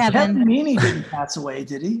 Wait, Kevin Meaney didn't pass away,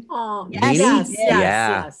 did he? Oh, yes.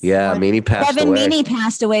 Yeah. Meaney passed away. Kevin Meaney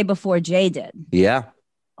passed away before Jay did. Yeah.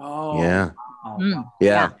 Oh. Yeah. Wow.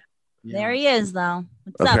 Yeah. There he is, though.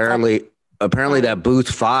 What's Apparently, apparently that booth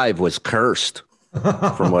 5 was cursed,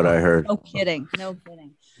 from what I heard. No kidding.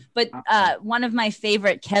 But one of my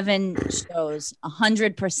favorite Kevin shows,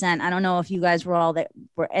 100%. I don't know if you guys were all there,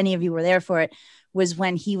 were any of you were there for it, was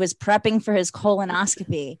when he was prepping for his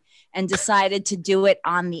colonoscopy and decided to do it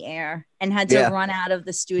on the air and had to run out of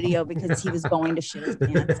the studio because he was going to shit his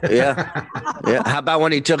pants. Yeah. How about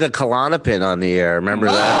when he took a Klonopin on the air? Remember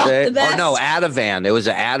that day? Oh no, Ativan. It was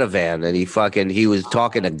an Ativan, and he was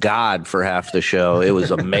talking to God for half the show. It was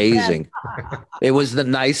amazing. It was the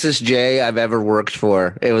nicest Jay I've ever worked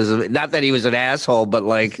for. It was not that he was an asshole, but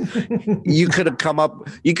like you could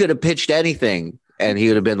have pitched anything, and he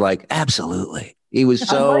would have been like, absolutely. He was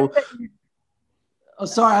so. Oh,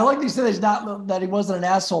 sorry. I like that you said that he wasn't an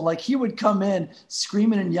asshole. Like he would come in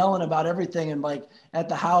screaming and yelling about everything, and like at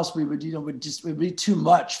the house, we would, it would be too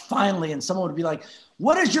much finally, and someone would be like,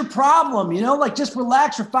 "What is your problem? Like just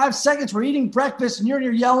relax for 5 seconds. We're eating breakfast, and you're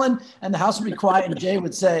yelling," and the house would be quiet, and Jay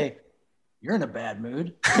would say, "You're in a bad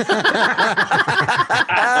mood."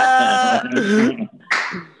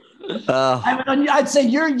 I'd say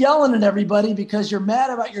you're yelling at everybody because you're mad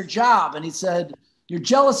about your job, and he said, "You're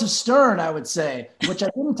jealous of Stern," I would say, which I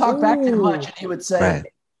didn't talk back to much. And he would say, right.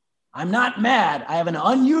 "I'm not mad. I have an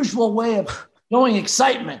unusual way of showing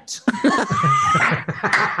excitement."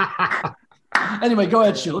 Anyway, go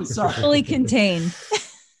ahead, Shuli. Sorry. Fully contained.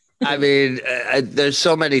 I mean, there's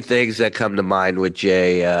so many things that come to mind with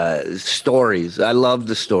Jay. Stories. I love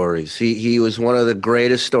the stories. He was one of the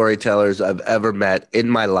greatest storytellers I've ever met in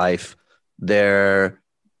my life. The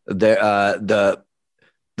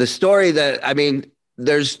story that, I mean,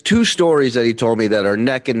 there's 2 stories that he told me that are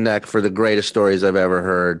neck and neck for the greatest stories I've ever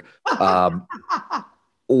heard.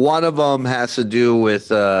 One of them has to do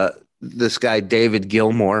with this guy, David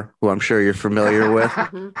Gilmour, who I'm sure you're familiar with.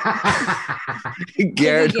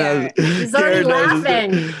 Garrett he's already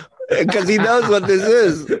laughing. Because he knows what this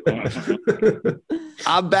is.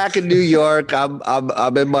 I'm back in New York. I'm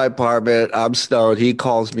in my apartment. I'm stoned. He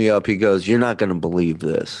calls me up. He goes, "You're not going to believe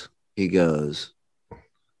this." He goes,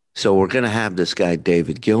 "So we're going to have this guy,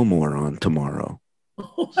 David Gilmour, on tomorrow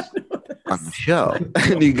on the show."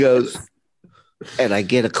 And he goes, and I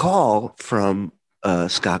get a call from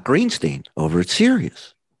Scott Greenstein over at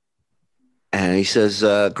Sirius. And he says,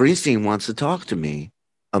 Greenstein wants to talk to me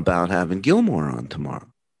about having Gilmour on tomorrow.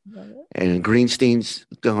 And Greenstein's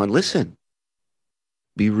going, "Listen,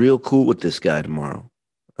 be real cool with this guy tomorrow.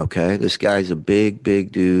 Okay? This guy's a big,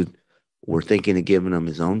 big dude. We're thinking of giving him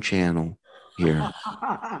his own channel here.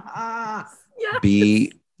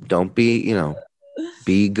 Be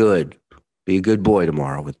good. Be a good boy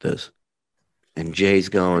tomorrow with this." And Jay's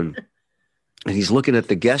going, and he's looking at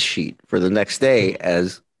the guest sheet for the next day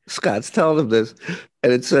as Scott's telling him this.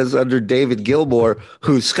 And it says under David Gilmour,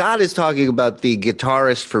 who Scott is talking about, the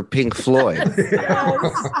guitarist for Pink Floyd.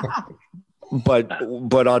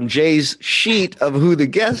 But on Jay's sheet of who the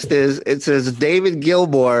guest is, it says David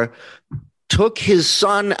Gilmour took his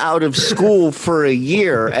son out of school for a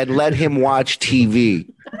year and let him watch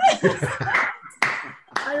TV.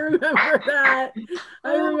 I remember that.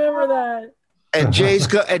 And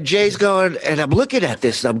Jay's going, and I'm looking at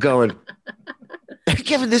this, and I'm going, "They're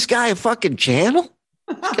giving this guy a fucking channel?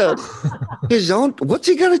 His own? What's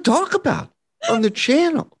he going to talk about on the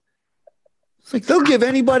channel?" It's like they'll give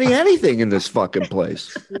anybody anything in this fucking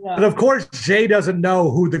place. Yeah. And of course, Jay doesn't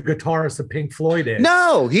know who the guitarist of Pink Floyd is.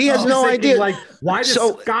 No, he has no idea. Like, why does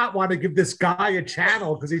Scott want to give this guy a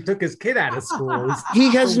channel because he took his kid out of school?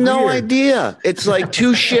 He has no idea. It's like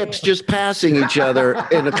 2 ships just passing each other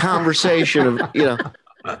in a conversation of,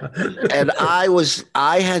 And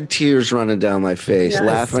I had tears running down my face,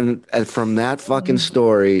 laughing from that fucking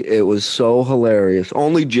story. It was so hilarious.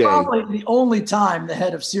 Only Jay. Probably the only time the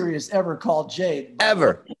head of Sirius ever called Jay.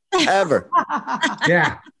 Ever.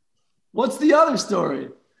 Yeah. What's the other story?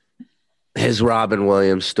 His Robin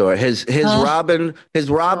Williams story. His Robin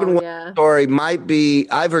Williams story might be.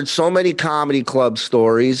 I've heard so many comedy club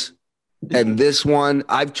stories, and this one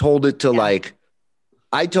I've told it to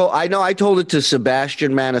I told it to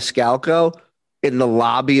Sebastian Maniscalco in the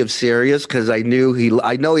lobby of Sirius because I know he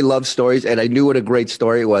loves stories and I knew what a great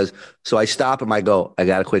story it was. So I stop him. I go, "I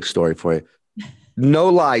got a quick story for you." No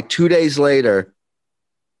lie. 2 days later,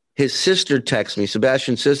 his sister texts me,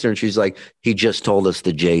 Sebastian's sister, and she's like, "He just told us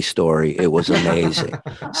the Jay story. It was amazing."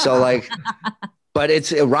 So but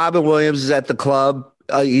it's Robin Williams is at the club.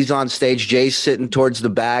 He's on stage. Jay's sitting towards the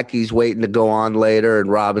back. He's waiting to go on later,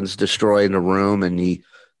 and Robin's destroying the room, and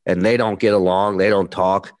they don't get along. They don't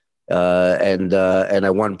talk. And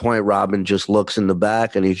at one point, Robin just looks in the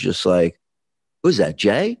back, and he's just like, "Who's that,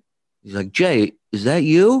 Jay?" He's like, "Jay, is that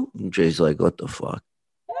you?" And Jay's like, "What the fuck?"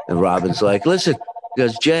 And Robin's like, listen,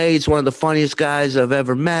 because Jay is one of the funniest guys I've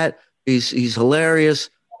ever met. He's hilarious.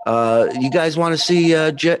 You guys want to see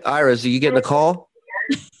Jay? Ira, are you getting a call?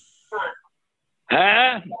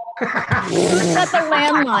 Huh? That's a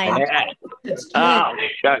landline. Oh,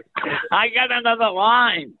 shit. I got another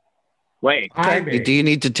line. Wait. Do you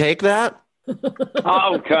need to take that?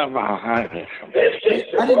 Oh, come on.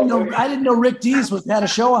 I didn't know Rick Dees had a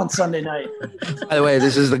show on Sunday night. By the way,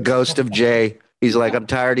 this is the ghost of Jay. He's like, I'm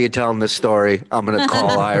tired of you telling this story. I'm going to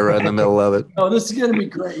call Ira in the middle of it. Oh, this is going to be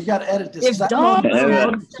great. You got to edit this.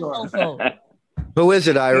 Who is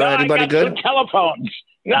it, Ira? No, Anybody good? Telephones.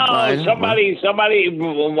 No, somebody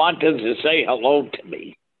wanted to say hello to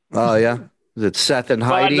me. Oh, yeah? Is it Seth and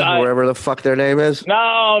Heidi, wherever the fuck their name is?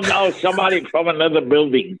 No, somebody from another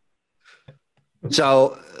building.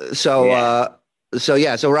 So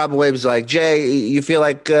Robin Williams is like, Jay, you feel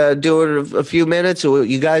like doing a few minutes?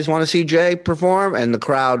 You guys want to see Jay perform? And the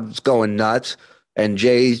crowd's going nuts. And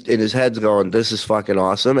Jay in his head's going, this is fucking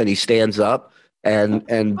awesome. And he stands up.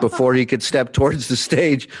 And before he could step towards the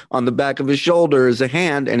stage, on the back of his shoulder is a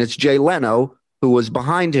hand. And it's Jay Leno, who was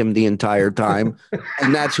behind him the entire time.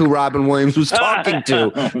 And that's who Robin Williams was talking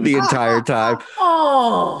to the entire time.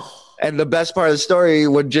 Oh. And the best part of the story,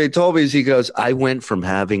 what Jay told me, is he goes, I went from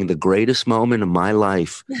having the greatest moment of my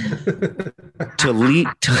life to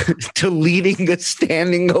leading a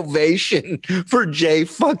standing ovation for Jay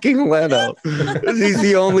fucking Leno. He's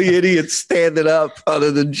the only idiot standing up other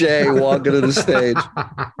than Jay walking to the stage.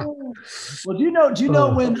 Well, do you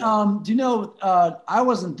know when I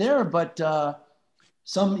wasn't there, but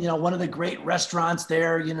one of the great restaurants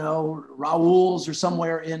there, Raoul's or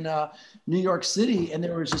somewhere in New York City, and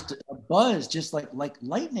there was just a buzz, just like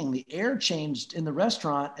lightning. The air changed in the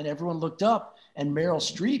restaurant, and everyone looked up, and Meryl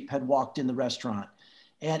Streep had walked in the restaurant,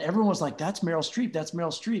 and everyone was like, "That's Meryl Streep. That's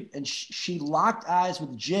Meryl Streep." And she locked eyes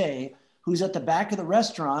with Jay, who's at the back of the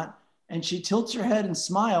restaurant. And she tilts her head and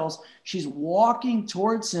smiles. She's walking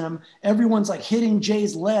towards him. Everyone's like hitting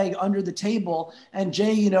Jay's leg under the table. And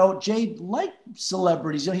Jay, Jay liked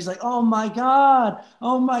celebrities. He's like, oh my God,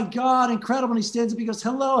 incredible. And he stands up, he goes,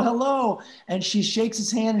 hello, hello. And she shakes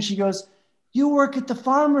his hand and she goes, you work at the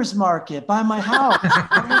farmer's market by my house. It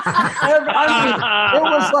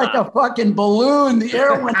was like a fucking balloon. The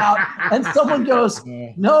air went out. And someone goes,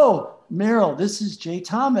 no, Meryl, this is Jay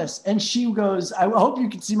Thomas. And she goes, I hope you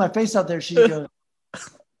can see my face out there. She goes,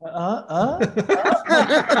 I've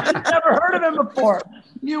never heard of him before.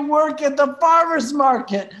 You work at the farmer's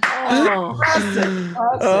market. Oh. Classic.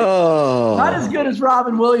 Oh. Not as good as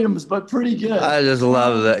Robin Williams, but pretty good. I just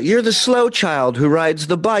love that. You're the slow child who rides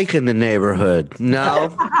the bike in the neighborhood. No.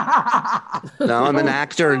 No, I'm an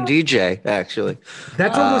actor and DJ, actually.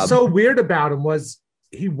 That's what was so weird about him was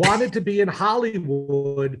he wanted to be in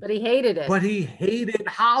Hollywood. But he hated it. But he hated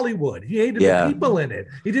Hollywood. He hated the people in it.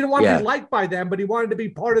 He didn't want to be liked by them, but he wanted to be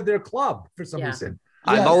part of their club for some reason.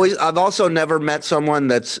 I've also never met someone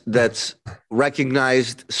that's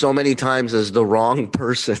recognized so many times as the wrong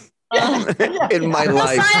person in my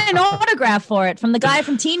life. I'll sign an autograph for it from the guy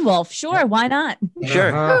from Teen Wolf. Sure, why not?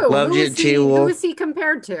 Sure. Love you, Teen Wolf. Who is he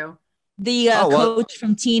compared to? The coach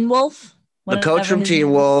from Teen Wolf. The coach from Teen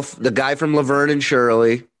Wolf, the guy from Laverne and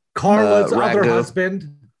Shirley. Carla's other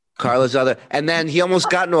husband. Carla's other. And then he almost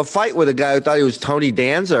got into a fight with a guy who thought he was Tony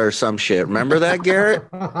Danza or some shit. Remember that, Garrett?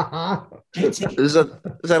 It was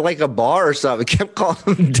like a bar or something. He kept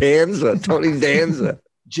calling him Danza, Tony Danza.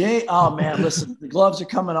 Jay, oh man, listen, the gloves are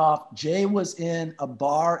coming off. Jay was in a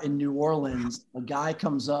bar in New Orleans. A guy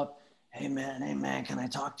comes up. Hey man, can I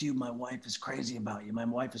talk to you? My wife is crazy about you.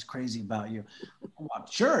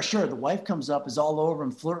 Sure. The wife comes up, is all over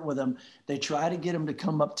him, flirt with him. They try to get him to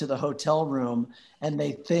come up to the hotel room, and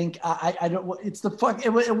they think I don't. It's the fuck. They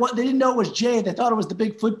didn't know it was Jay. They thought it was the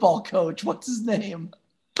big football coach. What's his name?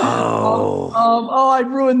 I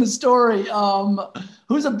ruined the story.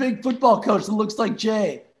 Who's a big football coach that looks like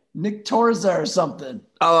Jay? Nick Torza or something.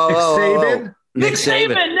 Nick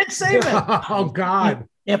Saban. Nick Saban. Oh God.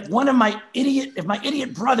 If my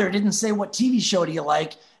idiot brother didn't say what TV show do you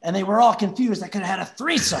like, and they were all confused, I could have had a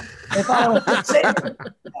threesome. If I was Saban.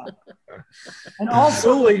 And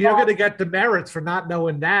also, you're going to get demerits for not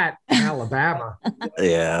knowing that in Alabama.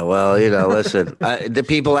 Yeah, well, listen, the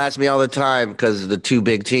people ask me all the time because the two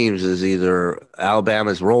big teams is either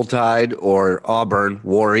Alabama's Roll Tide or Auburn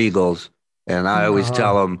War Eagles, and I always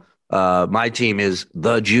tell them my team is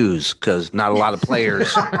the Jews because not a lot of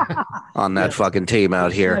players on that fucking team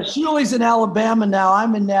out here. Yeah, Shuli's in Alabama now.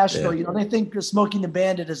 I'm in Nashville. Yeah. They think Smoking the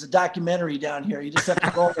Bandit is a documentary down here. You just have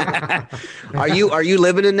to go over. Are you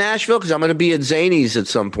living in Nashville? Because I'm going to be at Zany's at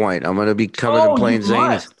some point. I'm going to be coming and playing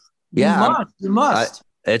Zany's. You must.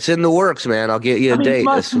 It's in the works, man. I'll get you a date. You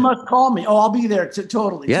must call me. Oh, I'll be there.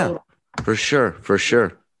 Totally. Yeah, totally. for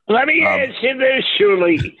sure. Let me ask you this,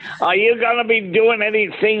 Shuli. Are you going to be doing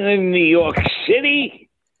anything in New York City?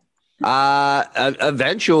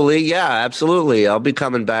 Eventually, yeah, absolutely. I'll be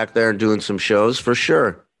coming back there and doing some shows for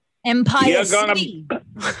sure. Empire City.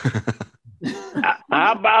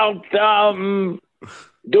 How about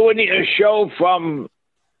doing a show from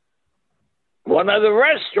one of the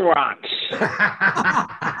restaurants?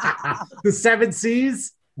 The Seven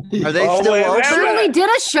Seas? Are they still open? I certainly did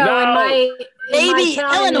a show in my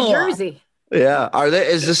town in New Jersey. Yeah.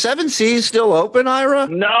 Is the Seven Seas still open, Ira?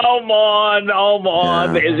 No more.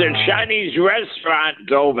 Yeah. There's a Chinese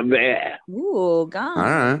restaurant over there. Ooh, God. All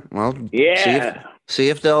right. Well, Yeah. see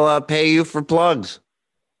if they'll pay you for plugs.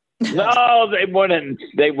 No, they wouldn't.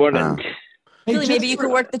 Hey, Maybe you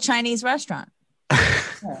could work the Chinese restaurant.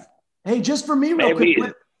 Hey, just for me, real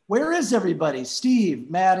quick, where is everybody? Steve,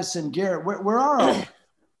 Madison, Garrett, where are all?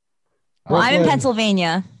 Well, I'm in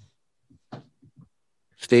Pennsylvania.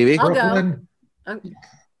 Stevie? I'll go.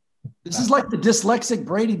 This is like the dyslexic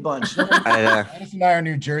Brady Bunch. Madison and I are in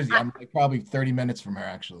New Jersey. I'm like probably 30 minutes from her,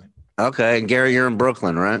 actually. Okay. And Gary, you're in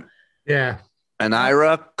Brooklyn, right? Yeah. And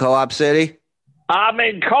Ira, Co-op City? I'm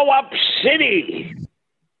in Co-op City.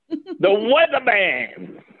 The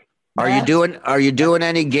Weatherman. Are you doing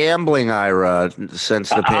any gambling, Ira, since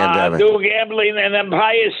the pandemic? I do gambling in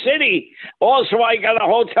Empire City. Also, I got a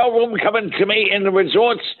hotel room coming to me in the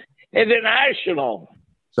Resorts International.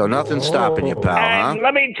 So nothing's stopping you, pal, And huh?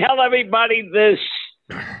 let me tell everybody this,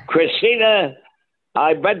 Christina,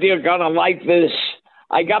 I bet you're going to like this.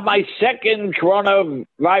 I got my second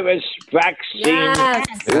coronavirus vaccine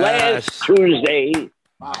last Tuesday.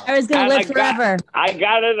 I was going to live forever. I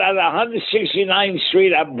got it at 169th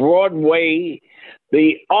Street at Broadway,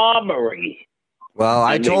 the Armory. Well,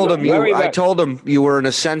 I told him you were an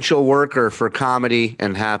essential worker for comedy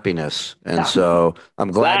and happiness, and so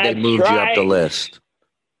I'm glad they moved you up the list.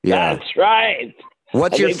 Yeah, that's right.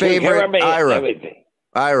 What's your favorite,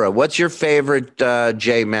 Ira? What's your favorite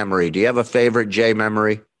Jay memory? Do you have a favorite Jay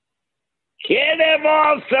memory? Get him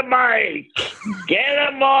off the mic.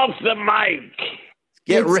 Get him off the mic.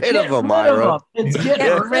 Get rid of him, Ira.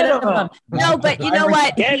 Get rid of him. No, but you know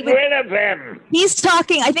what? Get rid of him.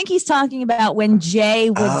 I think he's talking about when Jay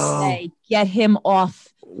would say, get him off.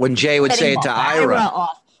 When Jay would say it to Ira.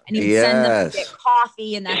 Off. And he would send them to get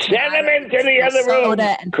coffee. And that's send him into the other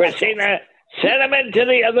room, Christina. Send him into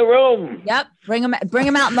the other room. Yep. Bring him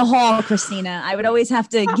out in the hall, Christina. I would always have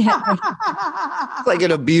to get like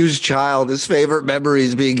an abused child. His favorite memory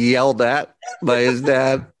is being yelled at by his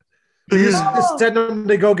dad. He used to send him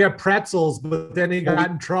to go get pretzels, but then he got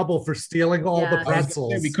in trouble for stealing all the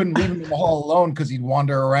pretzels. We couldn't leave him in the hall alone because he'd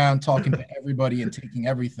wander around talking to everybody and taking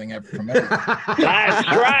everything from everyone. That's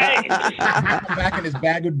right. Back and his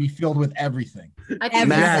bag would be filled with everything. I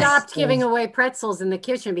think he stopped giving away pretzels in the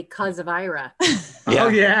kitchen because of Ira. Yeah. Oh,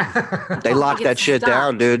 yeah. They locked that shit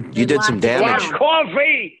down, dude. You did some damage. You want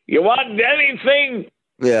coffee? You want anything?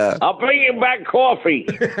 Yeah. I'll bring you back coffee.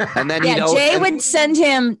 And then Jay would send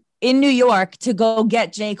him in New York to go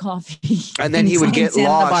get Jay coffee. And then he would get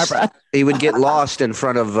lost. He would get lost in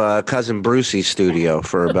front of Cousin Brucey's studio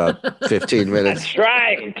for about 15 minutes. That's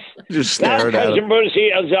right. Just staring at him. Cousin Brucey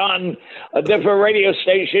is on a different radio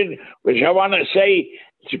station, which I want to say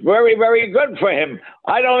it's very, very good for him.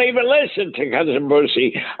 I don't even listen to Cousin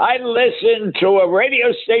Brucey. I listen to a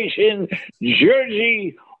radio station,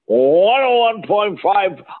 Jersey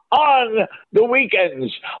 101.5 on the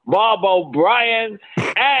weekends. Bob O'Brien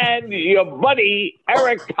and your buddy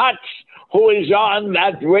Eric Potts, who is on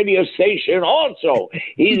that radio station also.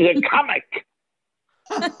 He's a comic.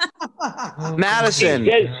 Madison,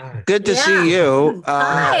 good to see you.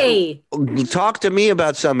 Hi. Talk to me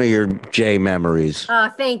about some of your Jay memories.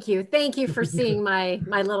 Thank you. Thank you for seeing my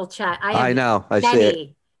little chat. I know. I see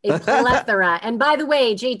it. A plethora. And by the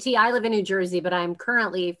way, JT, I live in New Jersey, but I'm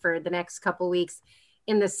currently for the next couple weeks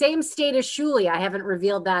in the same state as Shuli. I haven't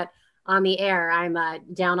revealed that on the air. I'm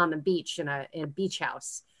down on the beach in a beach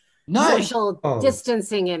house. Nice. Social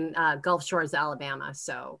distancing in Gulf Shores, Alabama.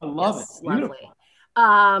 So I love it.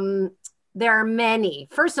 Lovely. There are many.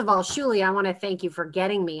 First of all, Shuli, I want to thank you for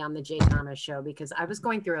getting me on the Jay Thomas show because I was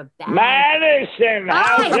going through a bad. Madison,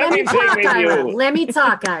 how's everything with you? Let me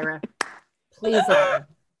talk, Ira. Please, Ira.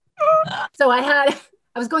 So I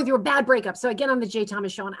was going through a bad breakup. So I get on the Jay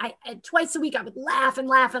Thomas show and I twice a week I would laugh and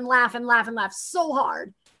laugh and laugh and laugh and laugh so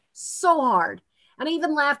hard. And I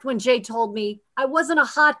even laughed when Jay told me I wasn't a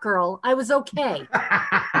hot girl. I was okay.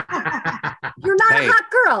 You're not a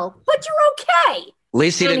hot girl, but you're okay. At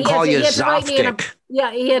least he didn't call you Zoftic.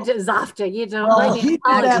 Yeah, he had to Zoftic. You know, well, he did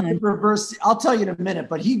that in reverse. I'll tell you in a minute,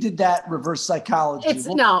 but he did that reverse psychology.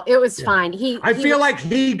 It was fine. I feel like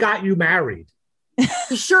he got you married.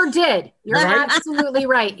 He sure did. You're absolutely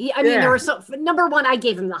right. I mean, there were number one, I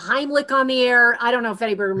gave him the Heimlich on the air. I don't know if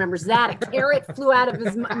anybody remembers that. A carrot flew out of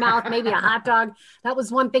his mouth, maybe a hot dog. That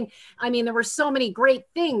was one thing. I mean, there were so many great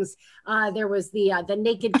things. There was the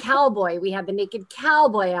naked cowboy. We had the naked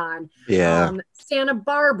cowboy on. Yeah. Santa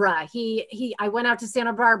Barbara. I went out to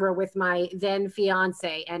Santa Barbara with my then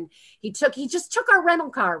fiance, and he just took our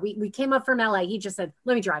rental car. We came up from LA. He just said,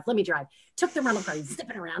 let me drive. Took the rental car. He's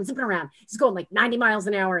zipping around. He's going like 90 miles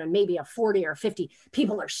an hour and maybe a 40 or 50.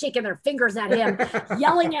 People are shaking their fingers at him,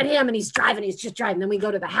 yelling at him, and he's just driving. Then we go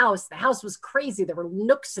to the house. The house was crazy. There were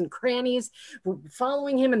nooks and crannies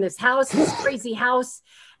following him in this crazy house.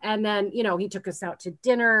 And then, he took us out to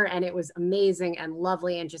dinner, and it was amazing and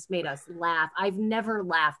lovely and just made us laugh. I've never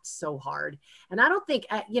laughed so hard. And I don't think,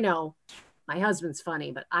 my husband's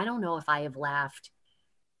funny, but I don't know if I have laughed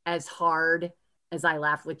as hard as I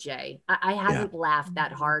laughed with Jay. I haven't laughed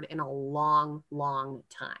that hard in a long, long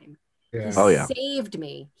time. Yeah. He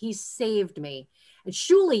saved me. And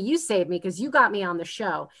Shuli, you saved me because you got me on the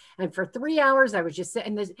show. And for 3 hours, I was just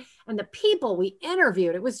sitting there. And the people we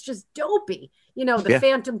interviewed, it was just dopey. The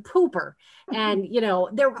Phantom Pooper. And,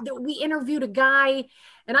 we interviewed a guy,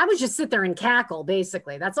 and I would just sit there and cackle,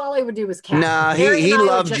 basically. That's all I would do was cackle. No, he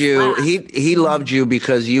loved you. He loved you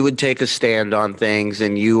because you would take a stand on things,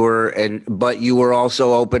 and but you were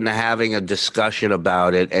also open to having a discussion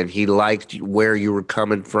about it, and he liked where you were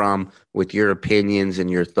coming from with your opinions and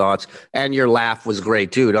your thoughts. And your laugh was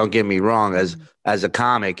great too. Don't get me wrong. As a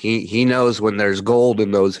comic, he knows when there's gold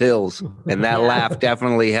in those hills, and that laugh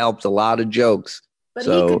definitely helped a lot of jokes. But he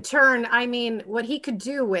could turn, what he could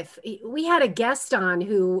do we had a guest on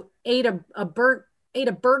who ate a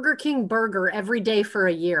Burger King burger every day for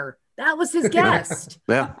a year. That was his guest.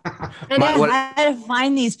 Yeah. And I had to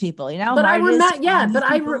find these people, But I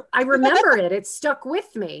remember it. It stuck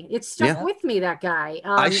with me. With me, that guy.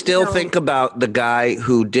 I still think about the guy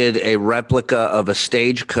who did a replica of a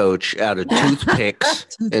stagecoach out of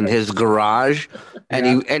toothpicks in his garage.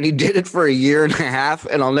 And he did it for a year and a half.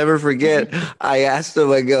 And I'll never forget, I asked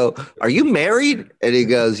him, I go, "Are you married?" And he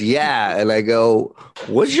goes, "Yeah." And I go,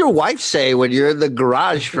 "What's your wife say when you're in the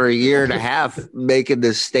garage for a year and a half making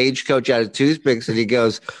this stagecoach out of toothpicks?" And he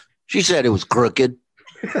goes, "She said it was crooked."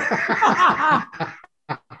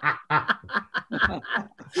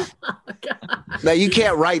 Now you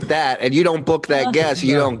can't write that, and you don't book that guest.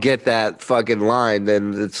 You don't get that fucking line.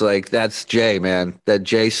 Then it's like, that's Jay, man. That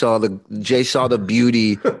Jay saw the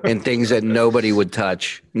beauty in things that nobody would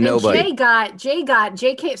touch. Nobody.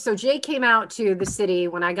 Jay came out to the city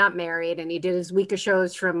when I got married, and he did his week of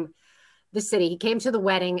shows from the city. He came to the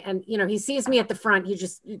wedding, and he sees me at the front. He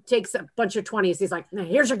takes a bunch of 20s. He's like,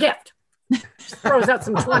 "Here's your gift." Just throws out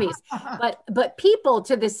some 20s. But people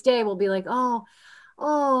to this day will be like, oh,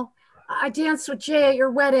 I danced with Jay at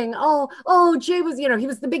your wedding. Oh, Jay was, he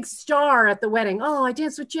was the big star at the wedding. Oh, I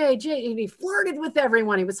danced with Jay. And he flirted with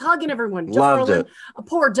everyone. He was hugging everyone. Loved darling, it. a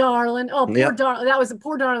poor darling. Oh, poor darling. That was a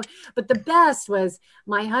poor darling. But the best was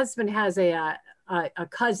my husband has a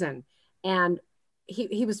cousin, and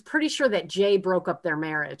he was pretty sure that Jay broke up their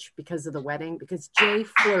marriage because of the wedding, because Jay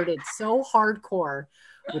flirted so hardcore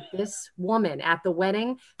with this woman at the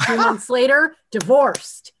wedding. 2 months later,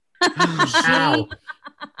 divorced.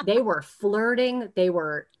 They were flirting. They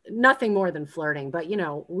were nothing more than flirting. But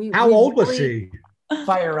how old was she?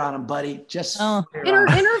 Fire on him, buddy. Just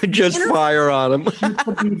fire on him.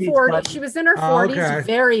 40. She was in her 40s. Okay.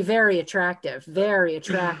 Very, very attractive. Very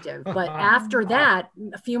attractive. But after that,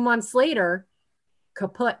 a few months later,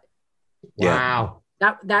 kaput. Wow.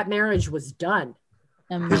 That marriage was done.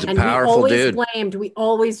 He's a powerful dude. We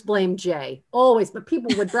always blamed Jay. Always. But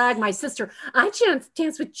people would brag. My sister, I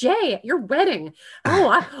danced with Jay at your wedding.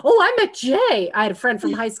 I met Jay. I had a friend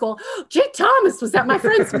from high school. Jay Thomas was at my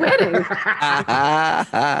friend's wedding.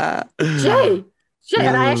 Jay.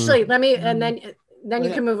 And I actually, then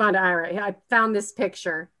you can move on to Ira. I found this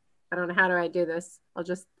picture. I don't know, how do I do this?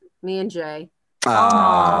 Me and Jay.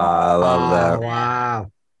 I love that.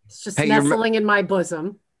 Wow. It's just nestling in my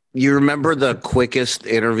bosom. You remember the quickest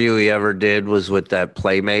interview he ever did was with that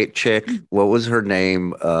Playmate chick? What was her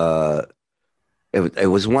name? It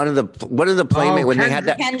was one of the Playmate when they had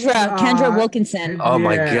that Kendra Wilkinson. Oh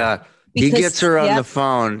my God. He gets her on the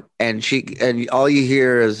phone, and all you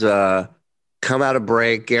hear is come out of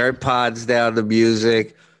break. Garrett pods down the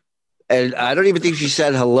music. And I don't even think she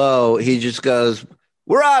said hello. He just goes,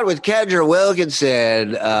 We're on with Kendra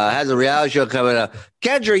Wilkinson, has a reality show coming up.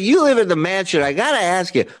 Kendra, you live in the mansion. I got to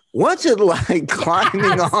ask you, what's it like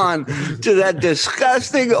climbing on to that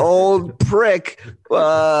disgusting old prick, Hugh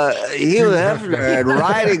Hefner, and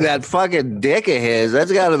riding that fucking dick of his?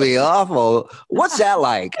 That's got to be awful. What's that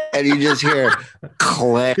like? And you just hear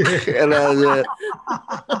click. And like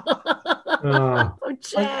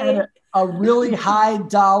a really high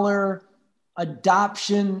dollar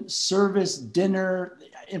adoption service dinner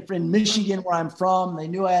in Michigan, where I'm from. They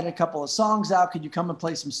knew I had a couple of songs out. Could you come and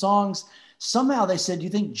play some songs? Somehow they said, "Do you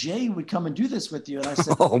think Jay would come and do this with you?" And I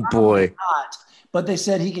said, "Oh boy, not." But they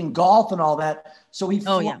said he can golf and all that. So he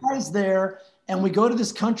flies there, and we go to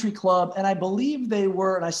this country club. And I believe they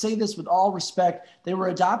were, and I say this with all respect, they were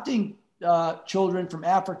adopting children from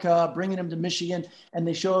Africa, bringing them to Michigan, and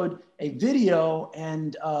they showed a video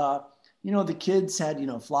and. The kids had,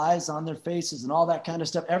 flies on their faces and all that kind of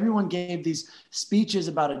stuff. Everyone gave these speeches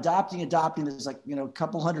about adopting. There's like, a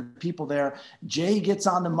couple hundred people there. Jay gets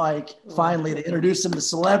on the mic. Finally, they introduce him to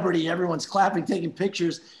celebrity. Everyone's clapping, taking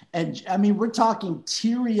pictures. And I mean, we're talking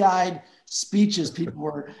teary-eyed speeches people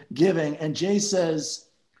were giving. And Jay says,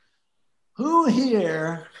 "Who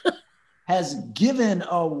here has given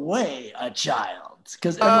away a child?"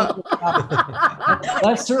 Because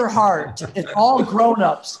bless her heart. It's all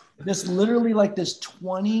grown-ups. This literally like this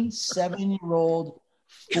 27-year-old,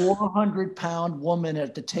 400-pound woman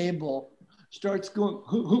at the table starts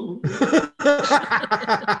going,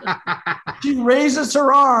 she raises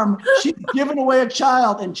her arm. She's giving away a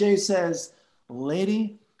child. And Jay says,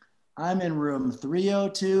 "Lady, I'm in room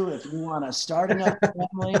 302. If you want to start another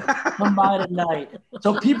family, come by tonight."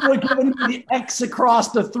 So people are giving me the X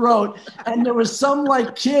across the throat. And there was some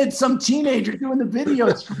kid, some teenager doing the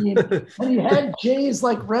video stream. And he had Jay's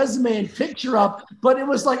resume and picture up. But it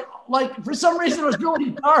was like for some reason it was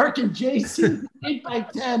really dark. And Jay seemed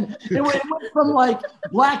 8x10. It went from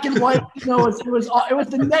black and white. It was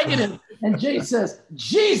the negative. And Jay says,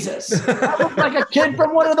 "Jesus, I look like a kid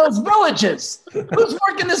from one of those villages. Who's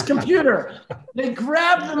working this computer?" They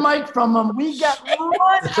grabbed the mic from him. We got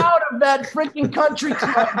run out of that freaking country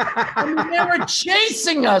club. I mean, they were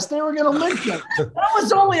chasing us. They were going to lynch us. That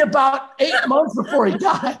was only about 8 months before he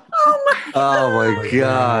died. Oh my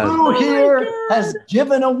God. Who here has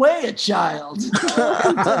given away a child?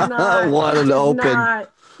 What an open.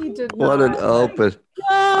 He did what not. an open.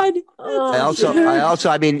 God. I also,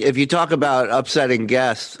 if you talk about upsetting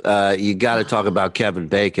guests, you got to talk about Kevin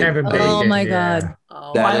Bacon. Oh my God.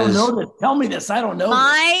 I don't know this. Tell me this. I don't know.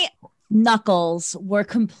 My knuckles were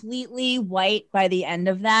completely white by the end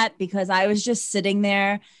of that because I was just sitting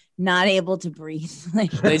there, not able to breathe.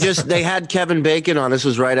 They had Kevin Bacon on. This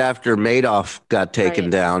was right after Madoff got taken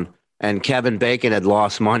down. And Kevin Bacon had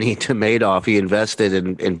lost money to Madoff. He invested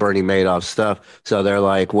in Bernie Madoff's stuff. So they're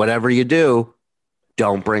like, whatever you do,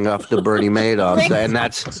 don't bring up the Bernie Madoff. And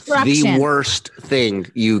that's the worst thing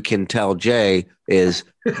you can tell Jay is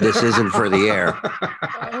this isn't for the air.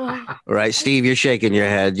 Right, Steve, you're shaking your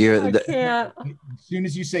head. I can't. As soon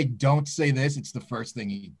as you say, "Don't say this," it's the first thing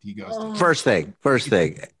he goes to. First thing.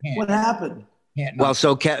 What happened? Well,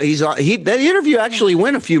 so he's on. The interview actually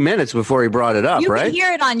went a few minutes before he brought it up, right? You can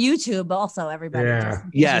hear it on YouTube also, everybody. Yeah.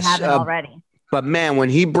 Yes. You have it already. But man, when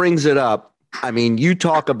he brings it up, I mean, you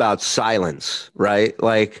talk about silence, right?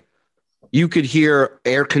 Like you could hear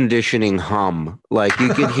air conditioning hum. Like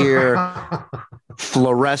you could hear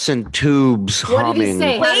fluorescent tubes humming.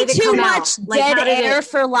 Way too much dead air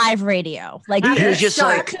for live radio. He was just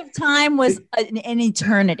time was an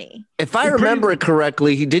eternity. If I remember it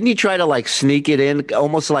correctly, didn't he try to sneak it in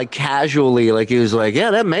almost casually? Like he was like,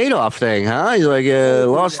 "Yeah, that Madoff thing, huh?" He's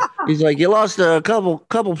like, "You lost a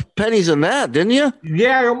couple pennies on that, didn't you?"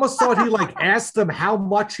 Yeah, I almost thought he asked them how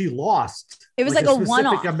much he lost. It was a specific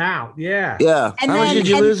one-off amount. Yeah. Yeah. How much did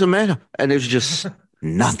you lose on Madoff? And it was just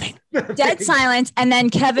nothing. Dead silence. And then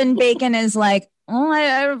Kevin Bacon is like, "Oh,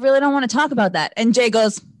 I really don't want to talk about that." And Jay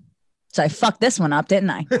goes, "So I fucked this one up, didn't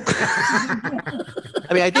I?"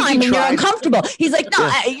 I mean, I think you're uncomfortable. He's like,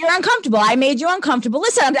 "No, you're uncomfortable. I made you uncomfortable.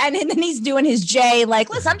 Listen," and then he's doing his Jay,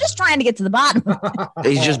 "Listen, I'm just trying to get to the bottom."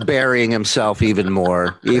 He's just burying himself even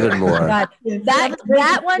more. God,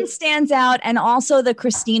 that one stands out, and also the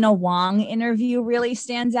Christina Wong interview really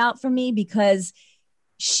stands out for me because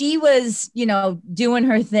she was, doing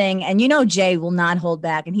her thing, and Jay will not hold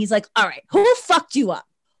back, and he's like, "All right, who fucked you up?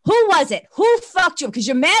 Who was it? Who fucked you up? Because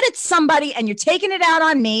you're mad at somebody and you're taking it out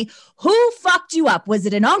on me. Who fucked you up? Was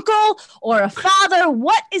it an uncle or a father?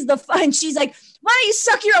 What is the fun? And she's like, why don't you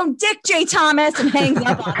suck your own dick, Jay Thomas, and hangs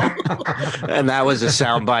up on her. And that was a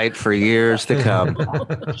soundbite for years to come.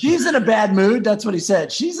 She's in a bad mood. That's what he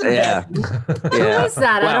said. She's in a bad mood. Who is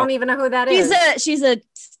that? I don't even know who that is. She's a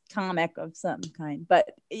comic of some kind,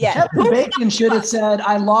 but yeah. Kevin Bacon should have said,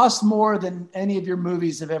 I lost more than any of your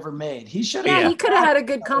movies have ever made. He should have. Yeah, he could have had a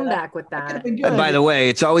good comeback with that. And by the way,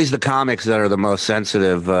 it's always the comics that are the most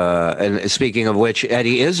sensitive. And speaking of which,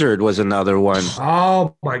 Eddie Izzard was another one.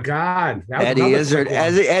 Oh my God. Eddie Izzard,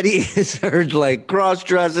 like cross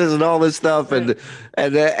dresses and all this stuff. And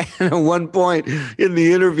at one point in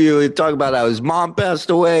the interview, he talked about how his mom passed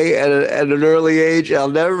away at an early age. I'll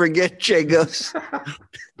never forget. Jay goes,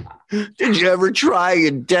 did you ever try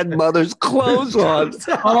your dead mother's clothes on?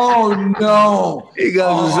 Oh no! He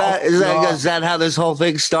goes, is that how this whole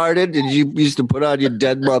thing started? Did you used to put on your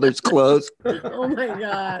dead mother's clothes? Oh my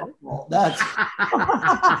God, that's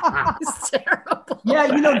terrible.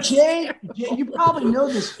 Yeah, Jay, you probably know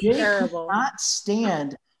this. Jay cannot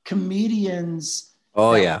stand comedians.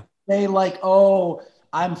 Oh yeah. They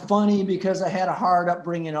I'm funny because I had a hard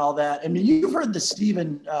upbringing, all that. I mean, you've heard the Steve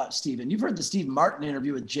Martin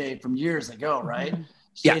interview with Jay from years ago, right?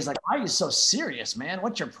 Yeah. Jay's like, why are you so serious, man?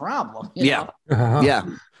 What's your problem? Yeah.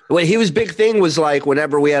 Well, his big thing was like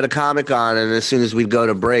whenever we had a comic on and as soon as we'd go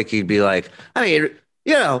to break, he'd be like, I mean,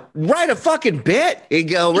 write a fucking bit. He'd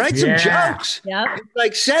go, write some jokes. Yeah.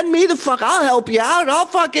 Like, send me the fuck, I'll help you out. I'll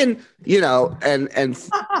fucking, and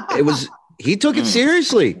it was, he took it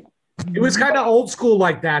seriously. It was kind of old school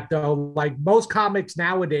like that, though. Like most comics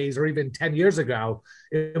nowadays, or even 10 years ago,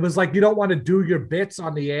 it was like you don't want to do your bits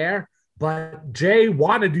on the air, but Jay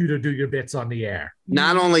wanted you to do your bits on the air.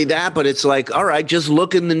 Not only that, but it's like, all right, just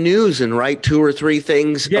look in the news and write 2 or 3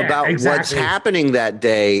 things about what's happening that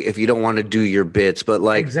day if you don't want to do your bits. But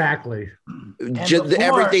like, exactly,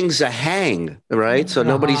 everything's a hang, right? So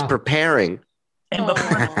nobody's preparing. And look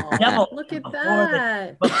at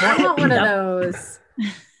that. I want one of those.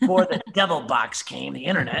 Before the devil box came, the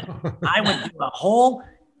internet, I would do a whole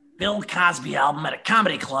Bill Cosby album at a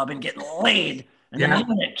comedy club and get laid. And then the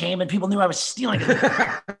internet came and people knew I was stealing it.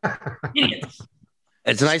 Idiots.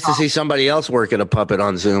 It's nice to see somebody else working a puppet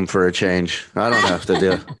on Zoom for a change. I don't have to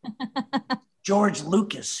do it. George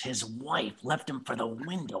Lucas, his wife, left him for the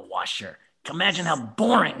window washer. Imagine how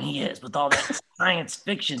boring he is with all that science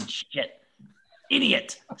fiction shit.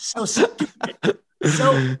 Idiot. So stupid.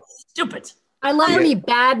 So stupid. I love when he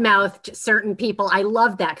badmouthed certain people. I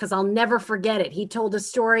love that because I'll never forget it. He told a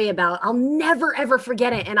story about, I'll never, ever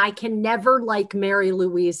forget it. And I can never like Mary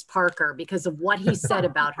Louise Parker because of what he said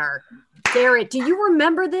about her. Garrett, do you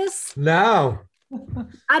remember this? No.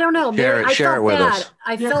 I don't know. Share it with us.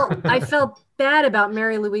 I felt bad about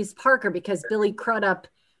Mary Louise Parker because Billy Crudup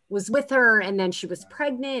was with her and then she was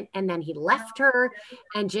pregnant and then he left her.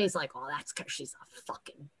 And Jay's like, oh, that's because she's a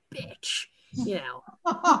fucking bitch.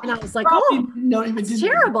 And I was like, it's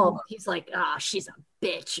terrible. He's like, she's a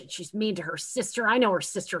bitch and she's mean to her sister. I know her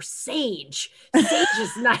sister, Sage. Sage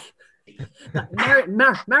is not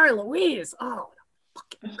Mary Louise. Oh,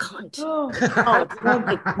 fucking cunt.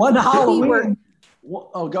 One Halloween.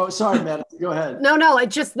 Sorry, Madison. Go ahead. No,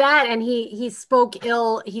 just that. And he spoke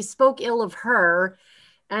ill. He spoke ill of her.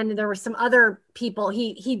 And there were some other people.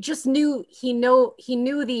 He just knew. He knew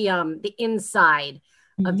the inside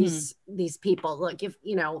of these people. Look, if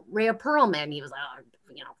Rhea Perlman, he was like,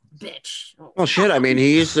 bitch. Well, shit. I mean,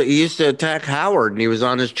 he used to attack Howard, and he was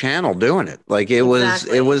on his channel doing it. Like it was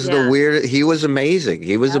the weird. He was amazing.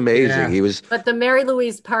 He was amazing. Yeah. He was. But the Mary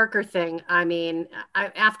Louise Parker thing. I mean,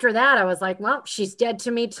 after that, I was like, well, she's dead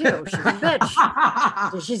to me too. She's a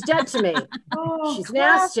bitch. She's dead to me. She's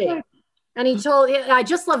nasty. And he told. I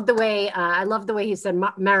just loved the way. I love the way he said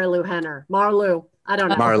Marilu Henner. Marlu. I don't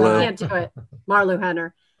know. Marlu. I can't do it. Marlu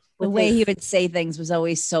Henner. The way he would say things was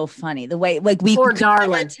always so funny. The way, like, we could never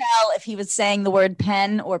tell if he was saying the word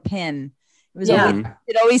pen or pin. It was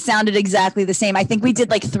it always sounded exactly the same. I think we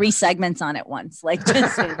did like 3 segments on it once. Like,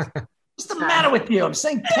 just what's the matter with you? I'm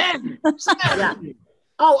saying pen.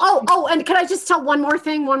 Oh, and can I just tell one more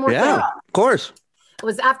thing? Yeah, of course. It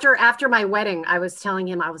was after my wedding. I was telling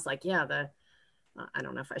him, I was like, I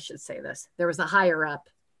don't know if I should say this. There was a higher up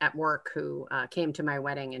at work who came to my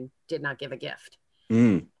wedding and did not give a gift.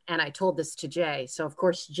 And I told this to Jay. So, of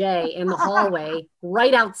course, Jay in the hallway,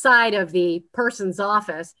 right outside of the person's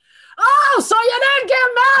office. Oh, so you didn't give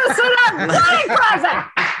Madison a wedding present.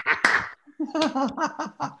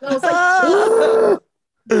 I was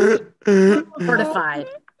like, mortified.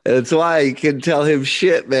 That's why you can tell him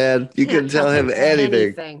shit, man. You can tell him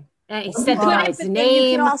anything. And he said the But guy's you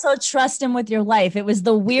name. can also trust him with your life. It was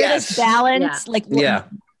the weirdest balance,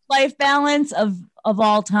 life balance of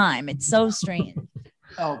all time. It's so strange.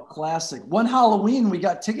 Oh, classic. One Halloween, we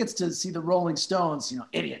got tickets to see the Rolling Stones.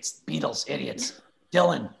 Idiots, Beatles, idiots.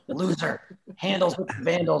 Dylan, loser. Handles with the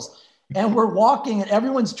Vandals. And we're walking, and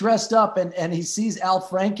everyone's dressed up, and he sees Al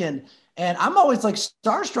Franken. And I'm always like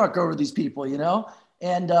starstruck over these people,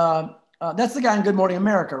 And that's the guy in Good Morning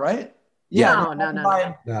America, right? Yeah.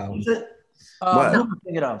 No. Is it? What? Who am I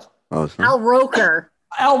thinking of? Al Roker.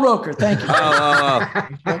 Al Roker, thank you. Al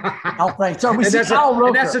Franken. So we see Al Roker.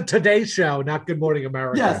 And that's a Today Show, not Good Morning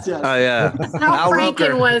America. Yes. Oh, yeah. Al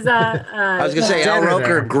Franken was I was going to say, Al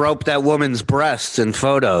Roker groped that woman's breasts in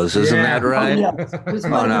photos. Isn't that right?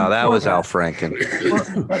 Oh, no, that was Al Franken.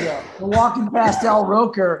 We're walking past Al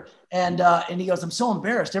Roker, and he goes, I'm so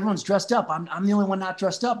embarrassed. Everyone's dressed up. I'm the only one not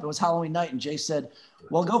dressed up. It was Halloween night, and Jay said,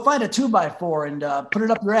 well, go find a 2x4 and put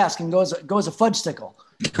it up your ass and go as a fudge stickle.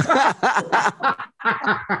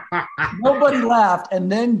 Nobody laughed.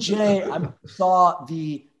 And then Jay, I saw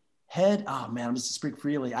the head. Oh man, I'm just to speak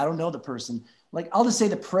freely. I don't know the person. Like, I'll just say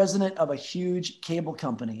the president of a huge cable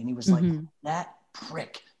company. And he was like, that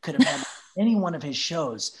prick could have had any one of his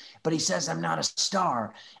shows, but he says, I'm not a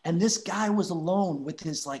star. And this guy was alone with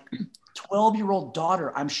his 12-year-old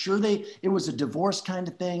daughter. I'm sure it was a divorce kind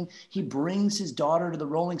of thing. He brings his daughter to the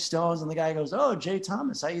Rolling Stones, and the guy goes, oh, Jay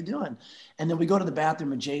Thomas, how you doing? And then we go to the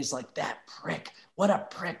bathroom, and Jay's like, that prick. What a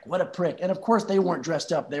prick. What a prick. And of course, they weren't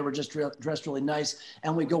dressed up. They were just dressed really nice.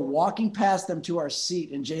 And we go walking past them to our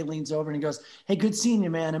seat, and Jay leans over and he goes, hey, good seeing you,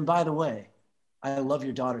 man. And by the way, I love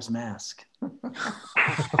your daughter's mask. He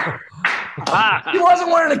wasn't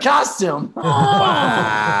wearing a costume.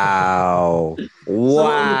 Wow.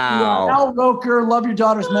 Wow. Al Roker, love your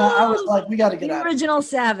daughter's mask. I was like, we got to get out. Original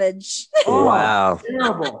Savage. Wow.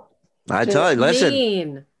 Terrible. I tell you,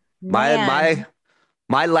 listen, my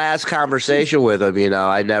last conversation with him,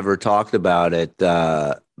 I never talked about it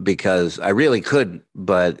because I really couldn't.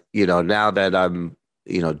 But, now that I'm,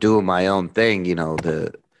 doing my own thing, he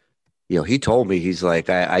told me, he's like,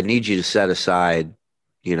 I need you to set aside,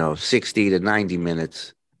 60 to 90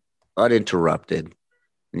 minutes uninterrupted.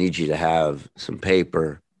 I need you to have some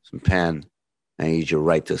paper, some pen. I need you to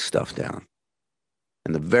write this stuff down.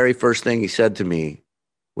 And the very first thing he said to me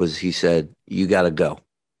was, he said, you got to go.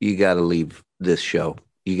 You got to leave this show.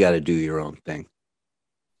 You got to do your own thing.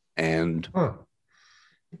 And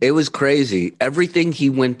it was crazy. Everything he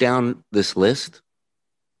went down this list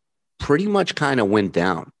pretty much kind of went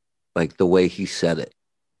down. Like the way he said it,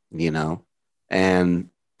 and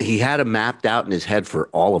he had it mapped out in his head for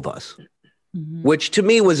all of us, which to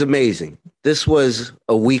me was amazing. This was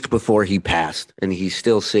a week before he passed, and he's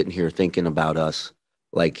still sitting here thinking about us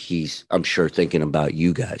like he's, I'm sure, thinking about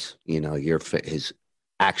you guys, his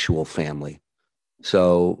actual family.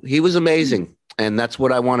 So he was amazing. And that's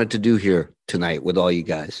what I wanted to do here tonight with all you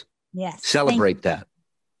guys. Yes. Celebrate that.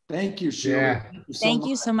 Thank you, Shuli. Yeah. Thank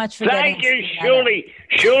you so much for Thank you, Shuli.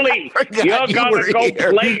 Shuli, you're going to go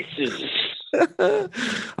places.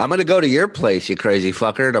 I'm going to go to your place, you crazy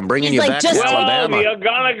fucker, and I'm bringing you back to Alabama. You're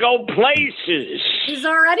going to go places. He's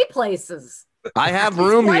already places. I have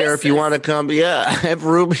room here if you want to come. Yeah, I have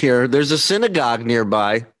room here. There's a synagogue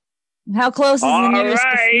nearby. How close is the nearest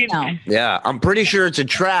casino? Yeah, I'm pretty sure it's a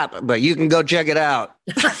trap, but you can go check it out.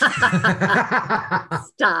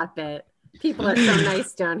 Stop it. People are so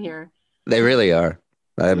nice down here. They really are.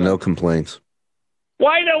 I have no complaints.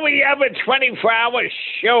 Why don't we have a 24-hour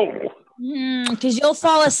show? Because you'll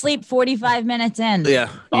fall asleep 45 minutes in. Yeah,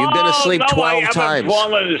 you've been asleep 12 times. I haven't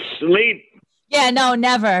fallen asleep. Yeah, no,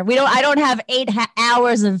 never. I don't have 8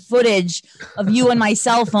 hours of footage of you and my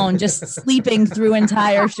cell phone just sleeping through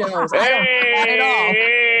entire shows. I don't have that at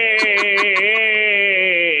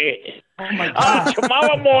all. Oh my God.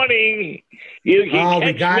 Tomorrow morning, you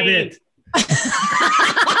can catch me. It.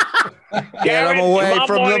 Get him away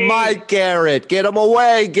from the mic, Garrett. Get him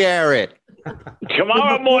away, Garrett.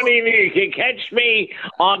 Tomorrow morning, you can catch me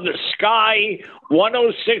on the Sky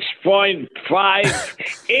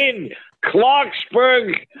 106.5 in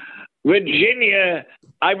Clarksburg, Virginia.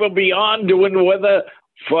 I will be on doing weather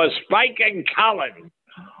for Spike and Colin.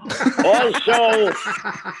 Also,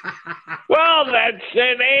 well, that's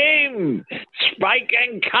their name, Spike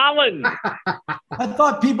and Colin. I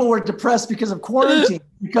thought people were depressed because of quarantine,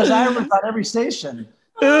 because Ira's on every station.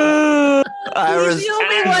 He's the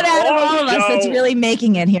only one out of all of us that's really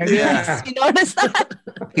making it here. Yeah. You notice that?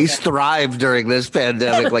 He's thrived during this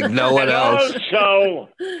pandemic like no one else. Also,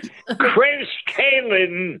 Chris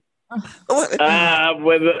Kalin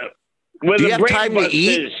with With Do the you have time to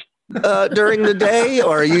eat Brainbusters. during the day,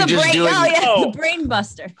 or are you just doing? the Brain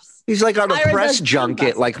Busters. He's like on a Ira press does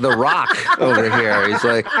junket, like The Rock over here. He's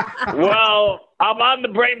like, Well, I'm on the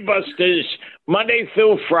Brainbusters Monday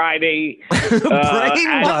through Friday.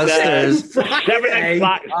 Brainbusters. 7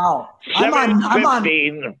 o'clock. Wow.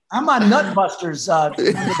 7:15. I'm on Nutbusters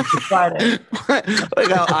Friday.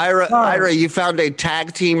 Like how Ira, you found a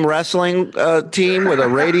tag team wrestling team with a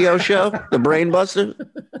radio show, the Brainbusters.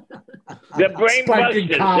 The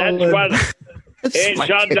Brainbusters. That's what. It's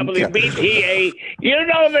on WBTA. You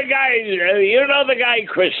know the guy,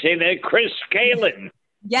 Christina, Chris Kalin.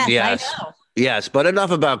 Yes, I know. Yes, but enough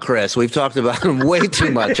about Chris. We've talked about him way too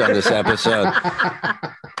much on this episode. It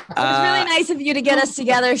was really nice of you to get us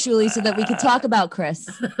together, Shuli, so that we could talk about Chris.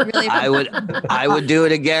 Really, I would do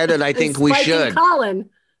it again, and I think we should. Colin.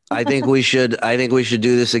 I think we should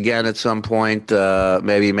do this again at some point.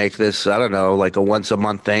 Maybe make this, I don't know, like a once a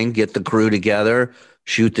month thing. Get the crew together,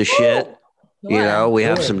 shoot the shit. Sure. You know, we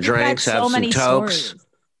have some drinks, have some tokes.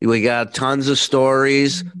 We got tons of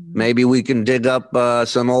stories. Maybe we can dig up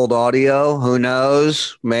some old audio. Who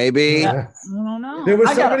knows? Maybe. I don't know. There were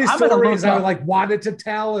so many stories I like wanted to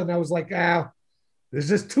tell, and I was like, there's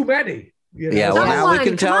just too many. You know? Yeah, well, now we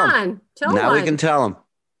can tell them. Now we can tell them.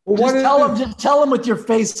 Well, just tell them with your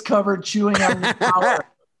face covered, chewing on the flower.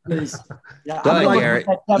 Yeah, Go ahead, Garrett.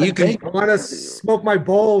 I want to smoke my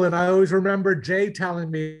bowl, and I always remember Jay telling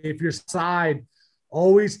me, if you're side,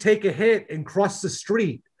 always take a hit and cross the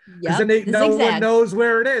street. Because then no one knows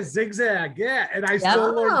where it is. Zigzag, yeah. And I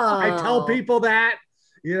still learn, I tell people that,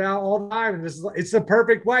 all the time. And it's the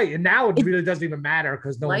perfect way. And now it really doesn't even matter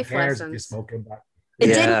because no one cares if you're smoking. But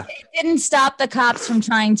It didn't stop the cops from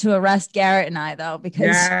trying to arrest Garrett and I, though,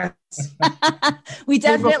 because we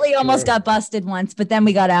definitely almost got busted once, but then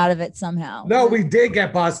we got out of it somehow. No, we did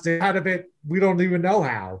get busted out of it. We don't even know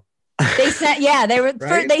how. They sent,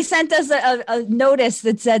 they sent us a notice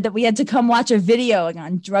that said that we had to come watch a video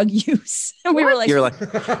on drug use. And we were like,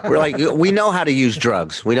 we know how to use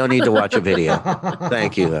drugs. We don't need to watch a video.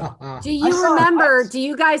 Thank you. Do you remember? Do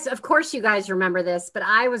you guys? Of course, you guys remember this. But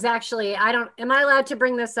I was actually. Am I allowed to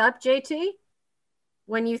bring this up, JT?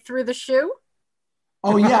 When you threw the shoe?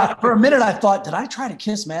 Oh yeah. For a minute, I thought, did I try to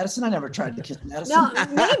kiss Madison? I never tried to kiss Madison. No,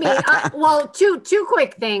 maybe. Well, two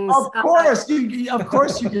quick things. Of course, you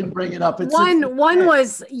didn't bring it up. One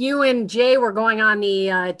was you and Jay were going on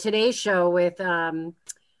the Today Show with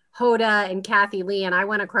Hurrdat and Kathy Lee, and I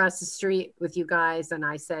went across the street with you guys, and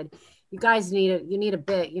I said, "You guys need it. You need a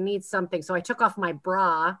bit. You need something." So I took off my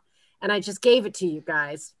bra, and I just gave it to you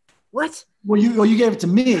guys. What? Well, you gave it to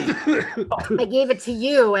me. I gave it to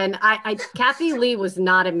you, and I Kathy Lee was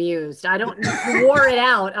not amused. You wore it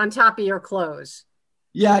out on top of your clothes.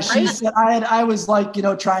 Yeah, she said I was like,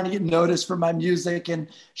 trying to get noticed for my music, and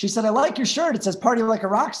she said, "I like your shirt. It says party like a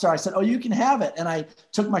rock star." I said, "Oh, you can have it." And I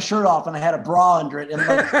took my shirt off, and I had a bra under it.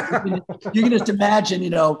 And you can just imagine,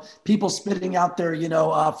 people spitting out their,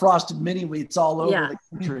 frosted mini wheats all over the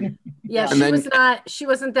country. Yeah, she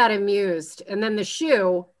wasn't that amused. And then the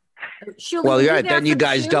shoe. Well, yeah. Then you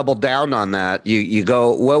guys doubled down on that. You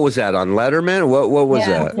go. What was that on Letterman? What was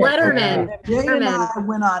that? Letterman. Jay and I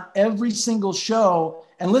went on every single show.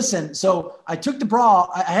 And listen, so I took the bra.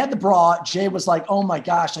 I had the bra. Jay was like, "Oh my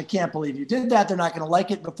gosh, I can't believe you did that. They're not going to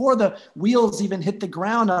like it." Before the wheels even hit the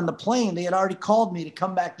ground on the plane, they had already called me to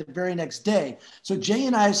come back the very next day. So Jay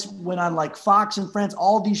and I went on like Fox and Friends,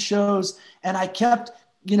 all these shows, and I kept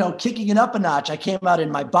kicking it up a notch. I came out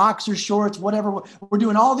in my boxer shorts, whatever. We're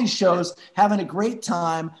doing all these shows, having a great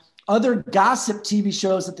time. Other gossip TV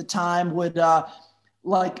shows at the time would there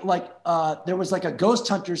was like a Ghost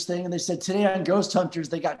Hunters thing, and they said today on Ghost Hunters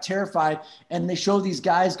they got terrified, and they showed these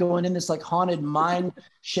guys going in this like haunted mine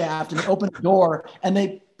shaft, and they opened the door, and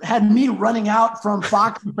they had me running out from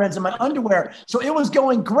Fox and Friends in my underwear. So it was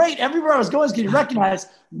going great. Everywhere I was going was getting recognized.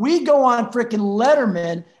 We go on freaking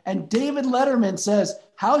Letterman, and David Letterman says,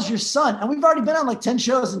 "How's your son?" And we've already been on like 10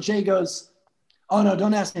 shows, and Jay goes, "Oh no,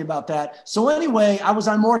 don't ask me about that." So anyway, I was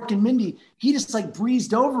on Mork and Mindy. He just like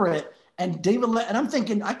breezed over it. And and I'm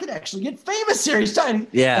thinking I could actually get famous here. He's trying.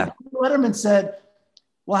 Yeah. And Letterman said,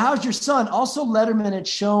 "Well, how's your son?" Also, Letterman had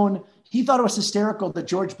shown, he thought it was hysterical that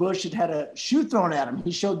George Bush had a shoe thrown at him.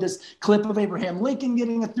 He showed this clip of Abraham Lincoln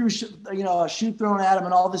getting a shoe thrown at him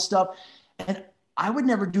and all this stuff. And I would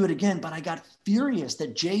never do it again, but I got furious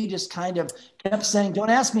that Jay just kind of kept saying,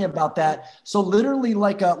 "Don't ask me about that." So literally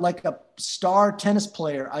like a star tennis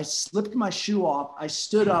player, I slipped my shoe off. I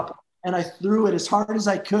stood up. and I threw it as hard as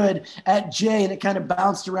I could at Jay, and it kind of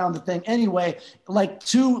bounced around the thing. Anyway, like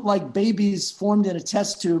two babies formed in a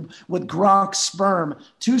test tube with Gronk's sperm.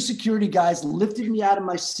 Two security guys lifted me out of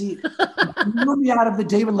my seat, threw me out of the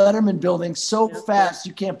David Letterman building so fast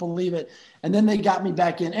you can't believe it. And then they got me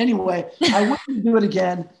back in. Anyway, I wouldn't do it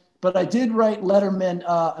again, but I did write Letterman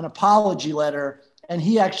an apology letter. And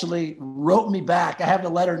he actually wrote me back. I have the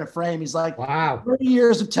letter in a frame. He's like, wow, 30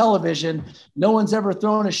 years of television. No one's ever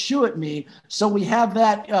thrown a shoe at me. So we have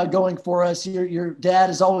that going for us. Your dad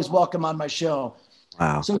is always welcome on my show.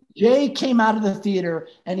 Wow. So Jay came out of the theater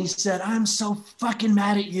and he said, I'm so fucking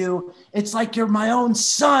mad at you. It's like you're my own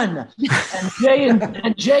son.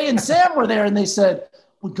 And Jay and Sam were there and they said,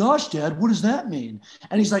 well, gosh, Dad, what does that mean?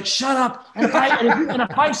 And he's like, shut up. And if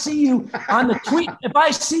I see you on the tweet, if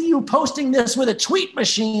I see you posting this with a tweet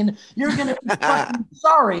machine, you're going to be fucking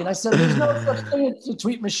sorry. And I said, there's no such thing as a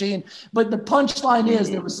tweet machine. But the punchline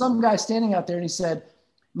is there was some guy standing out there and he said,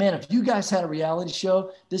 man, if you guys had a reality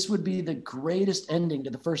show, this would be the greatest ending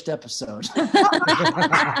to the first episode.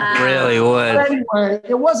 Really would. But anyway,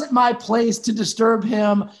 it wasn't my place to disturb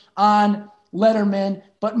him on Letterman,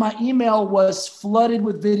 but my email was flooded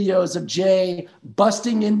with videos of Jay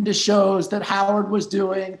busting into shows that Howard was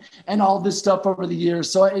doing and all this stuff over the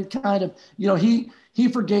years. So it kind of, he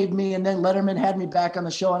forgave me, and then Letterman had me back on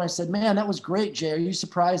the show, and I said, man, that was great, Jay. Are you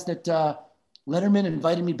surprised that Letterman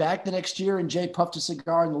invited me back the next year? And Jay puffed a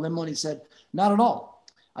cigar in the limo and he said, not at all.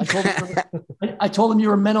 I told him you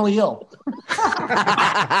were mentally ill.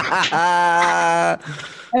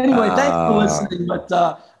 Anyway, thanks for listening, but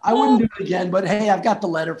I wouldn't do it again, but hey, I've got the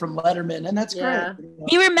letter from Letterman, and that's great.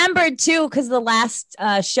 He remembered too, because the last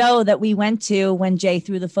show that we went to when Jay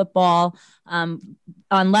threw the football on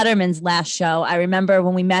Letterman's last show, I remember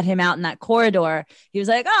when we met him out in that corridor, he was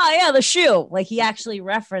like, oh yeah, the shoe. Like he actually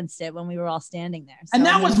referenced it when we were all standing there. So, and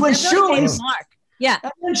that was when Shuli. Yeah.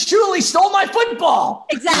 And then Shuli stole my football.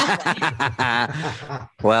 Exactly.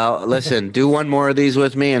 Well, listen, do one more of these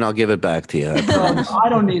with me and I'll give it back to you. I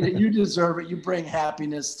don't need it. You deserve it. You bring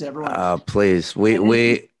happiness to everyone. Please. Go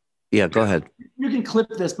ahead. You can clip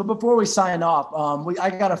this, but before we sign off,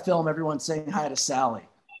 I got to film everyone saying hi to Sally.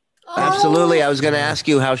 Absolutely. I was going to ask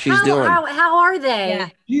you how she's doing. How are they? Yeah.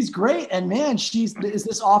 She's great. And man, is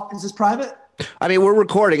this off? Is this private? I mean, we're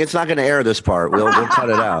recording. It's not going to air this part. We'll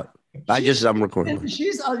cut it out. I'm recording.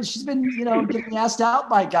 She's been, getting asked out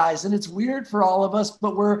by guys, and it's weird for all of us,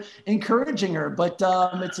 but we're encouraging her. But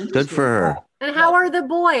it's interesting. Good for her. And how are the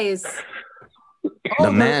boys? The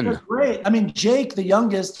men. They're great. I mean, Jake, the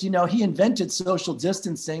youngest, he invented social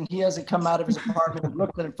distancing. He hasn't come out of his apartment in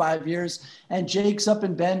Brooklyn in 5 years. And Jake's up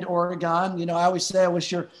in Bend, Oregon. I always say, I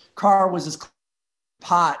wish your car was as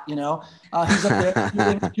pot, he's up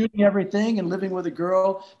there shooting everything and living with a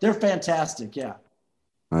girl. They're fantastic. Yeah.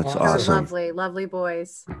 That's awesome. Lovely, lovely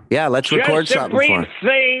boys. Yeah, let's record something for him.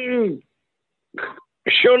 Thing,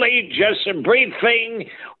 Shuli, just a brief thing.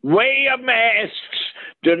 Wear your masks.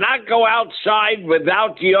 Do not go outside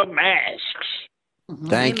without your masks.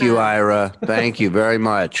 Thank you, Ira. Thank you very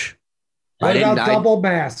much. What about double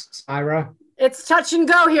masks, Ira? It's touch and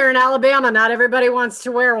go here in Alabama. Not everybody wants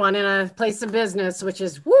to wear one in a place of business, which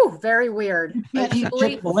is very weird.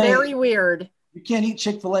 Very weird. You can't eat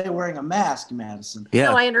Chick-fil-A wearing a mask, Madison.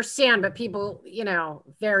 Yeah. No, I understand, but people,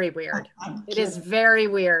 very weird. It is very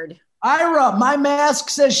weird. Ira, my mask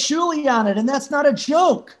says Shuli on it, and that's not a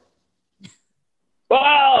joke.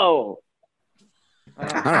 Whoa! All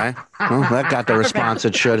right. Well, that got the response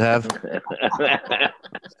it should have.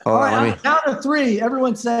 All right, on the count of three,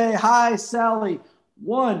 everyone say hi, Sally.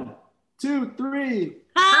 1, 2, 3.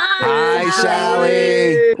 Hi,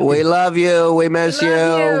 Sally. We love you. We miss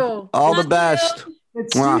you. All the best.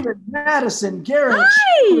 It's Steven, Madison, Garrett,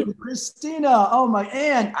 Shuli, Cristina,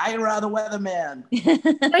 and Ira the Weatherman.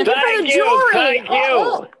 Thank you.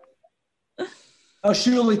 Oh,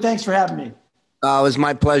 Shuli, thanks for having me. It was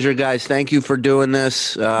my pleasure, guys. Thank you for doing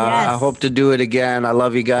this. I hope to do it again. I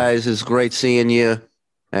love you guys. It's great seeing you.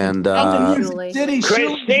 And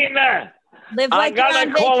Cristina, live like you're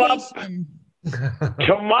on vacation.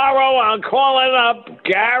 Tomorrow I'm calling up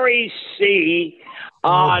Gary C.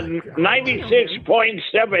 on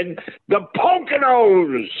 96.7 The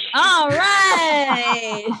Poconos. All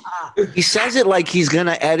right. He says it like he's going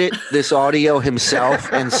to edit this audio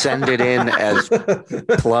himself and send it in as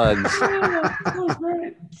plugs.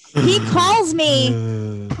 He calls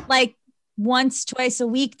me like once, twice a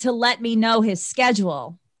week to let me know his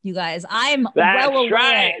schedule. You guys, I'm well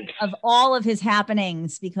aware of all of his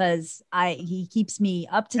happenings because he keeps me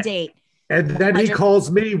up to date. And then he 100. calls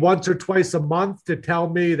me once or twice a month to tell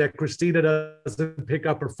me that Cristina doesn't pick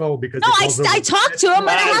up her phone because No, I talk to him,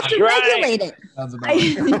 but I have to regulate it. Sounds about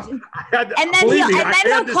And then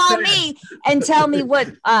he'll call me and tell me what.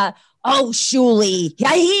 Oh, Shuli,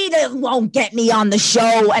 he won't get me on the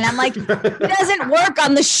show, and I'm like, he doesn't work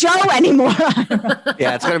on the show anymore.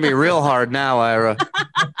 Yeah, it's gonna be real hard now, Ira.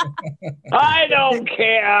 I don't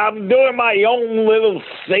care. I'm doing my own little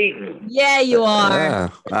thing. Yeah, you are.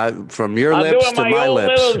 From your I'm lips doing to my my own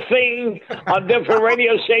lips. little thing on different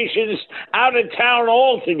radio stations out of town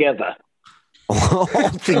altogether.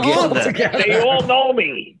 Altogether. They all know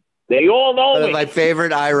me. They all know One of me. my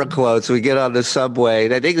favorite Ira quotes. We get on the subway,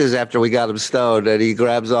 and I think this is after we got him stoned, and he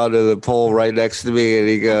grabs onto the pole right next to me, and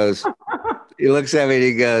he goes, he looks at me and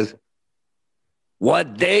he goes,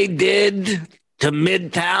 "What they did to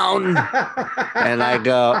Midtown?" And I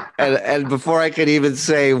go, and before I could even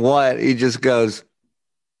say what, he just goes,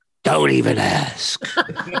 "Don't even ask."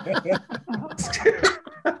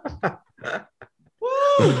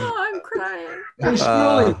 I'm crying. Hey,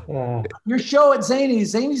 Shuli, your show at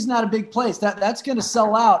Zany's not a big place. That's going to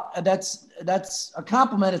sell out. That's a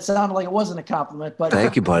compliment. It sounded like it wasn't a compliment, but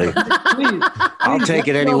Thank you, buddy. please, I'll take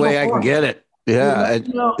it any way I can get it. Yeah,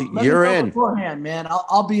 you're in. Beforehand, man.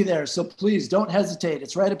 I'll be there. So please don't hesitate.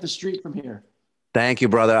 It's right up the street from here. Thank you,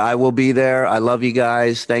 brother. I will be there. I love you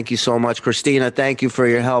guys. Thank you so much, Cristina. Thank you for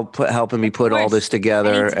your help helping me put all this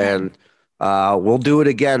together. Anytime. And we'll do it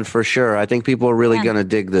again for sure. I think people are really going to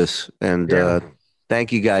dig this. And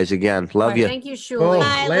thank you guys again. Love you. Thank you, Shuli.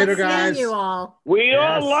 Bye. Later, guys. See you all. We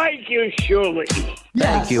all like you, Shuli.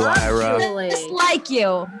 Thank you, Ira. Just like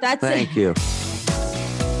you. That's Thank it. you.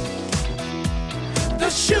 The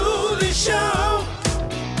Shuli Show.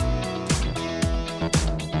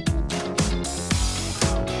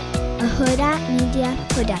 A Hurrdat Media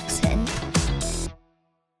Production.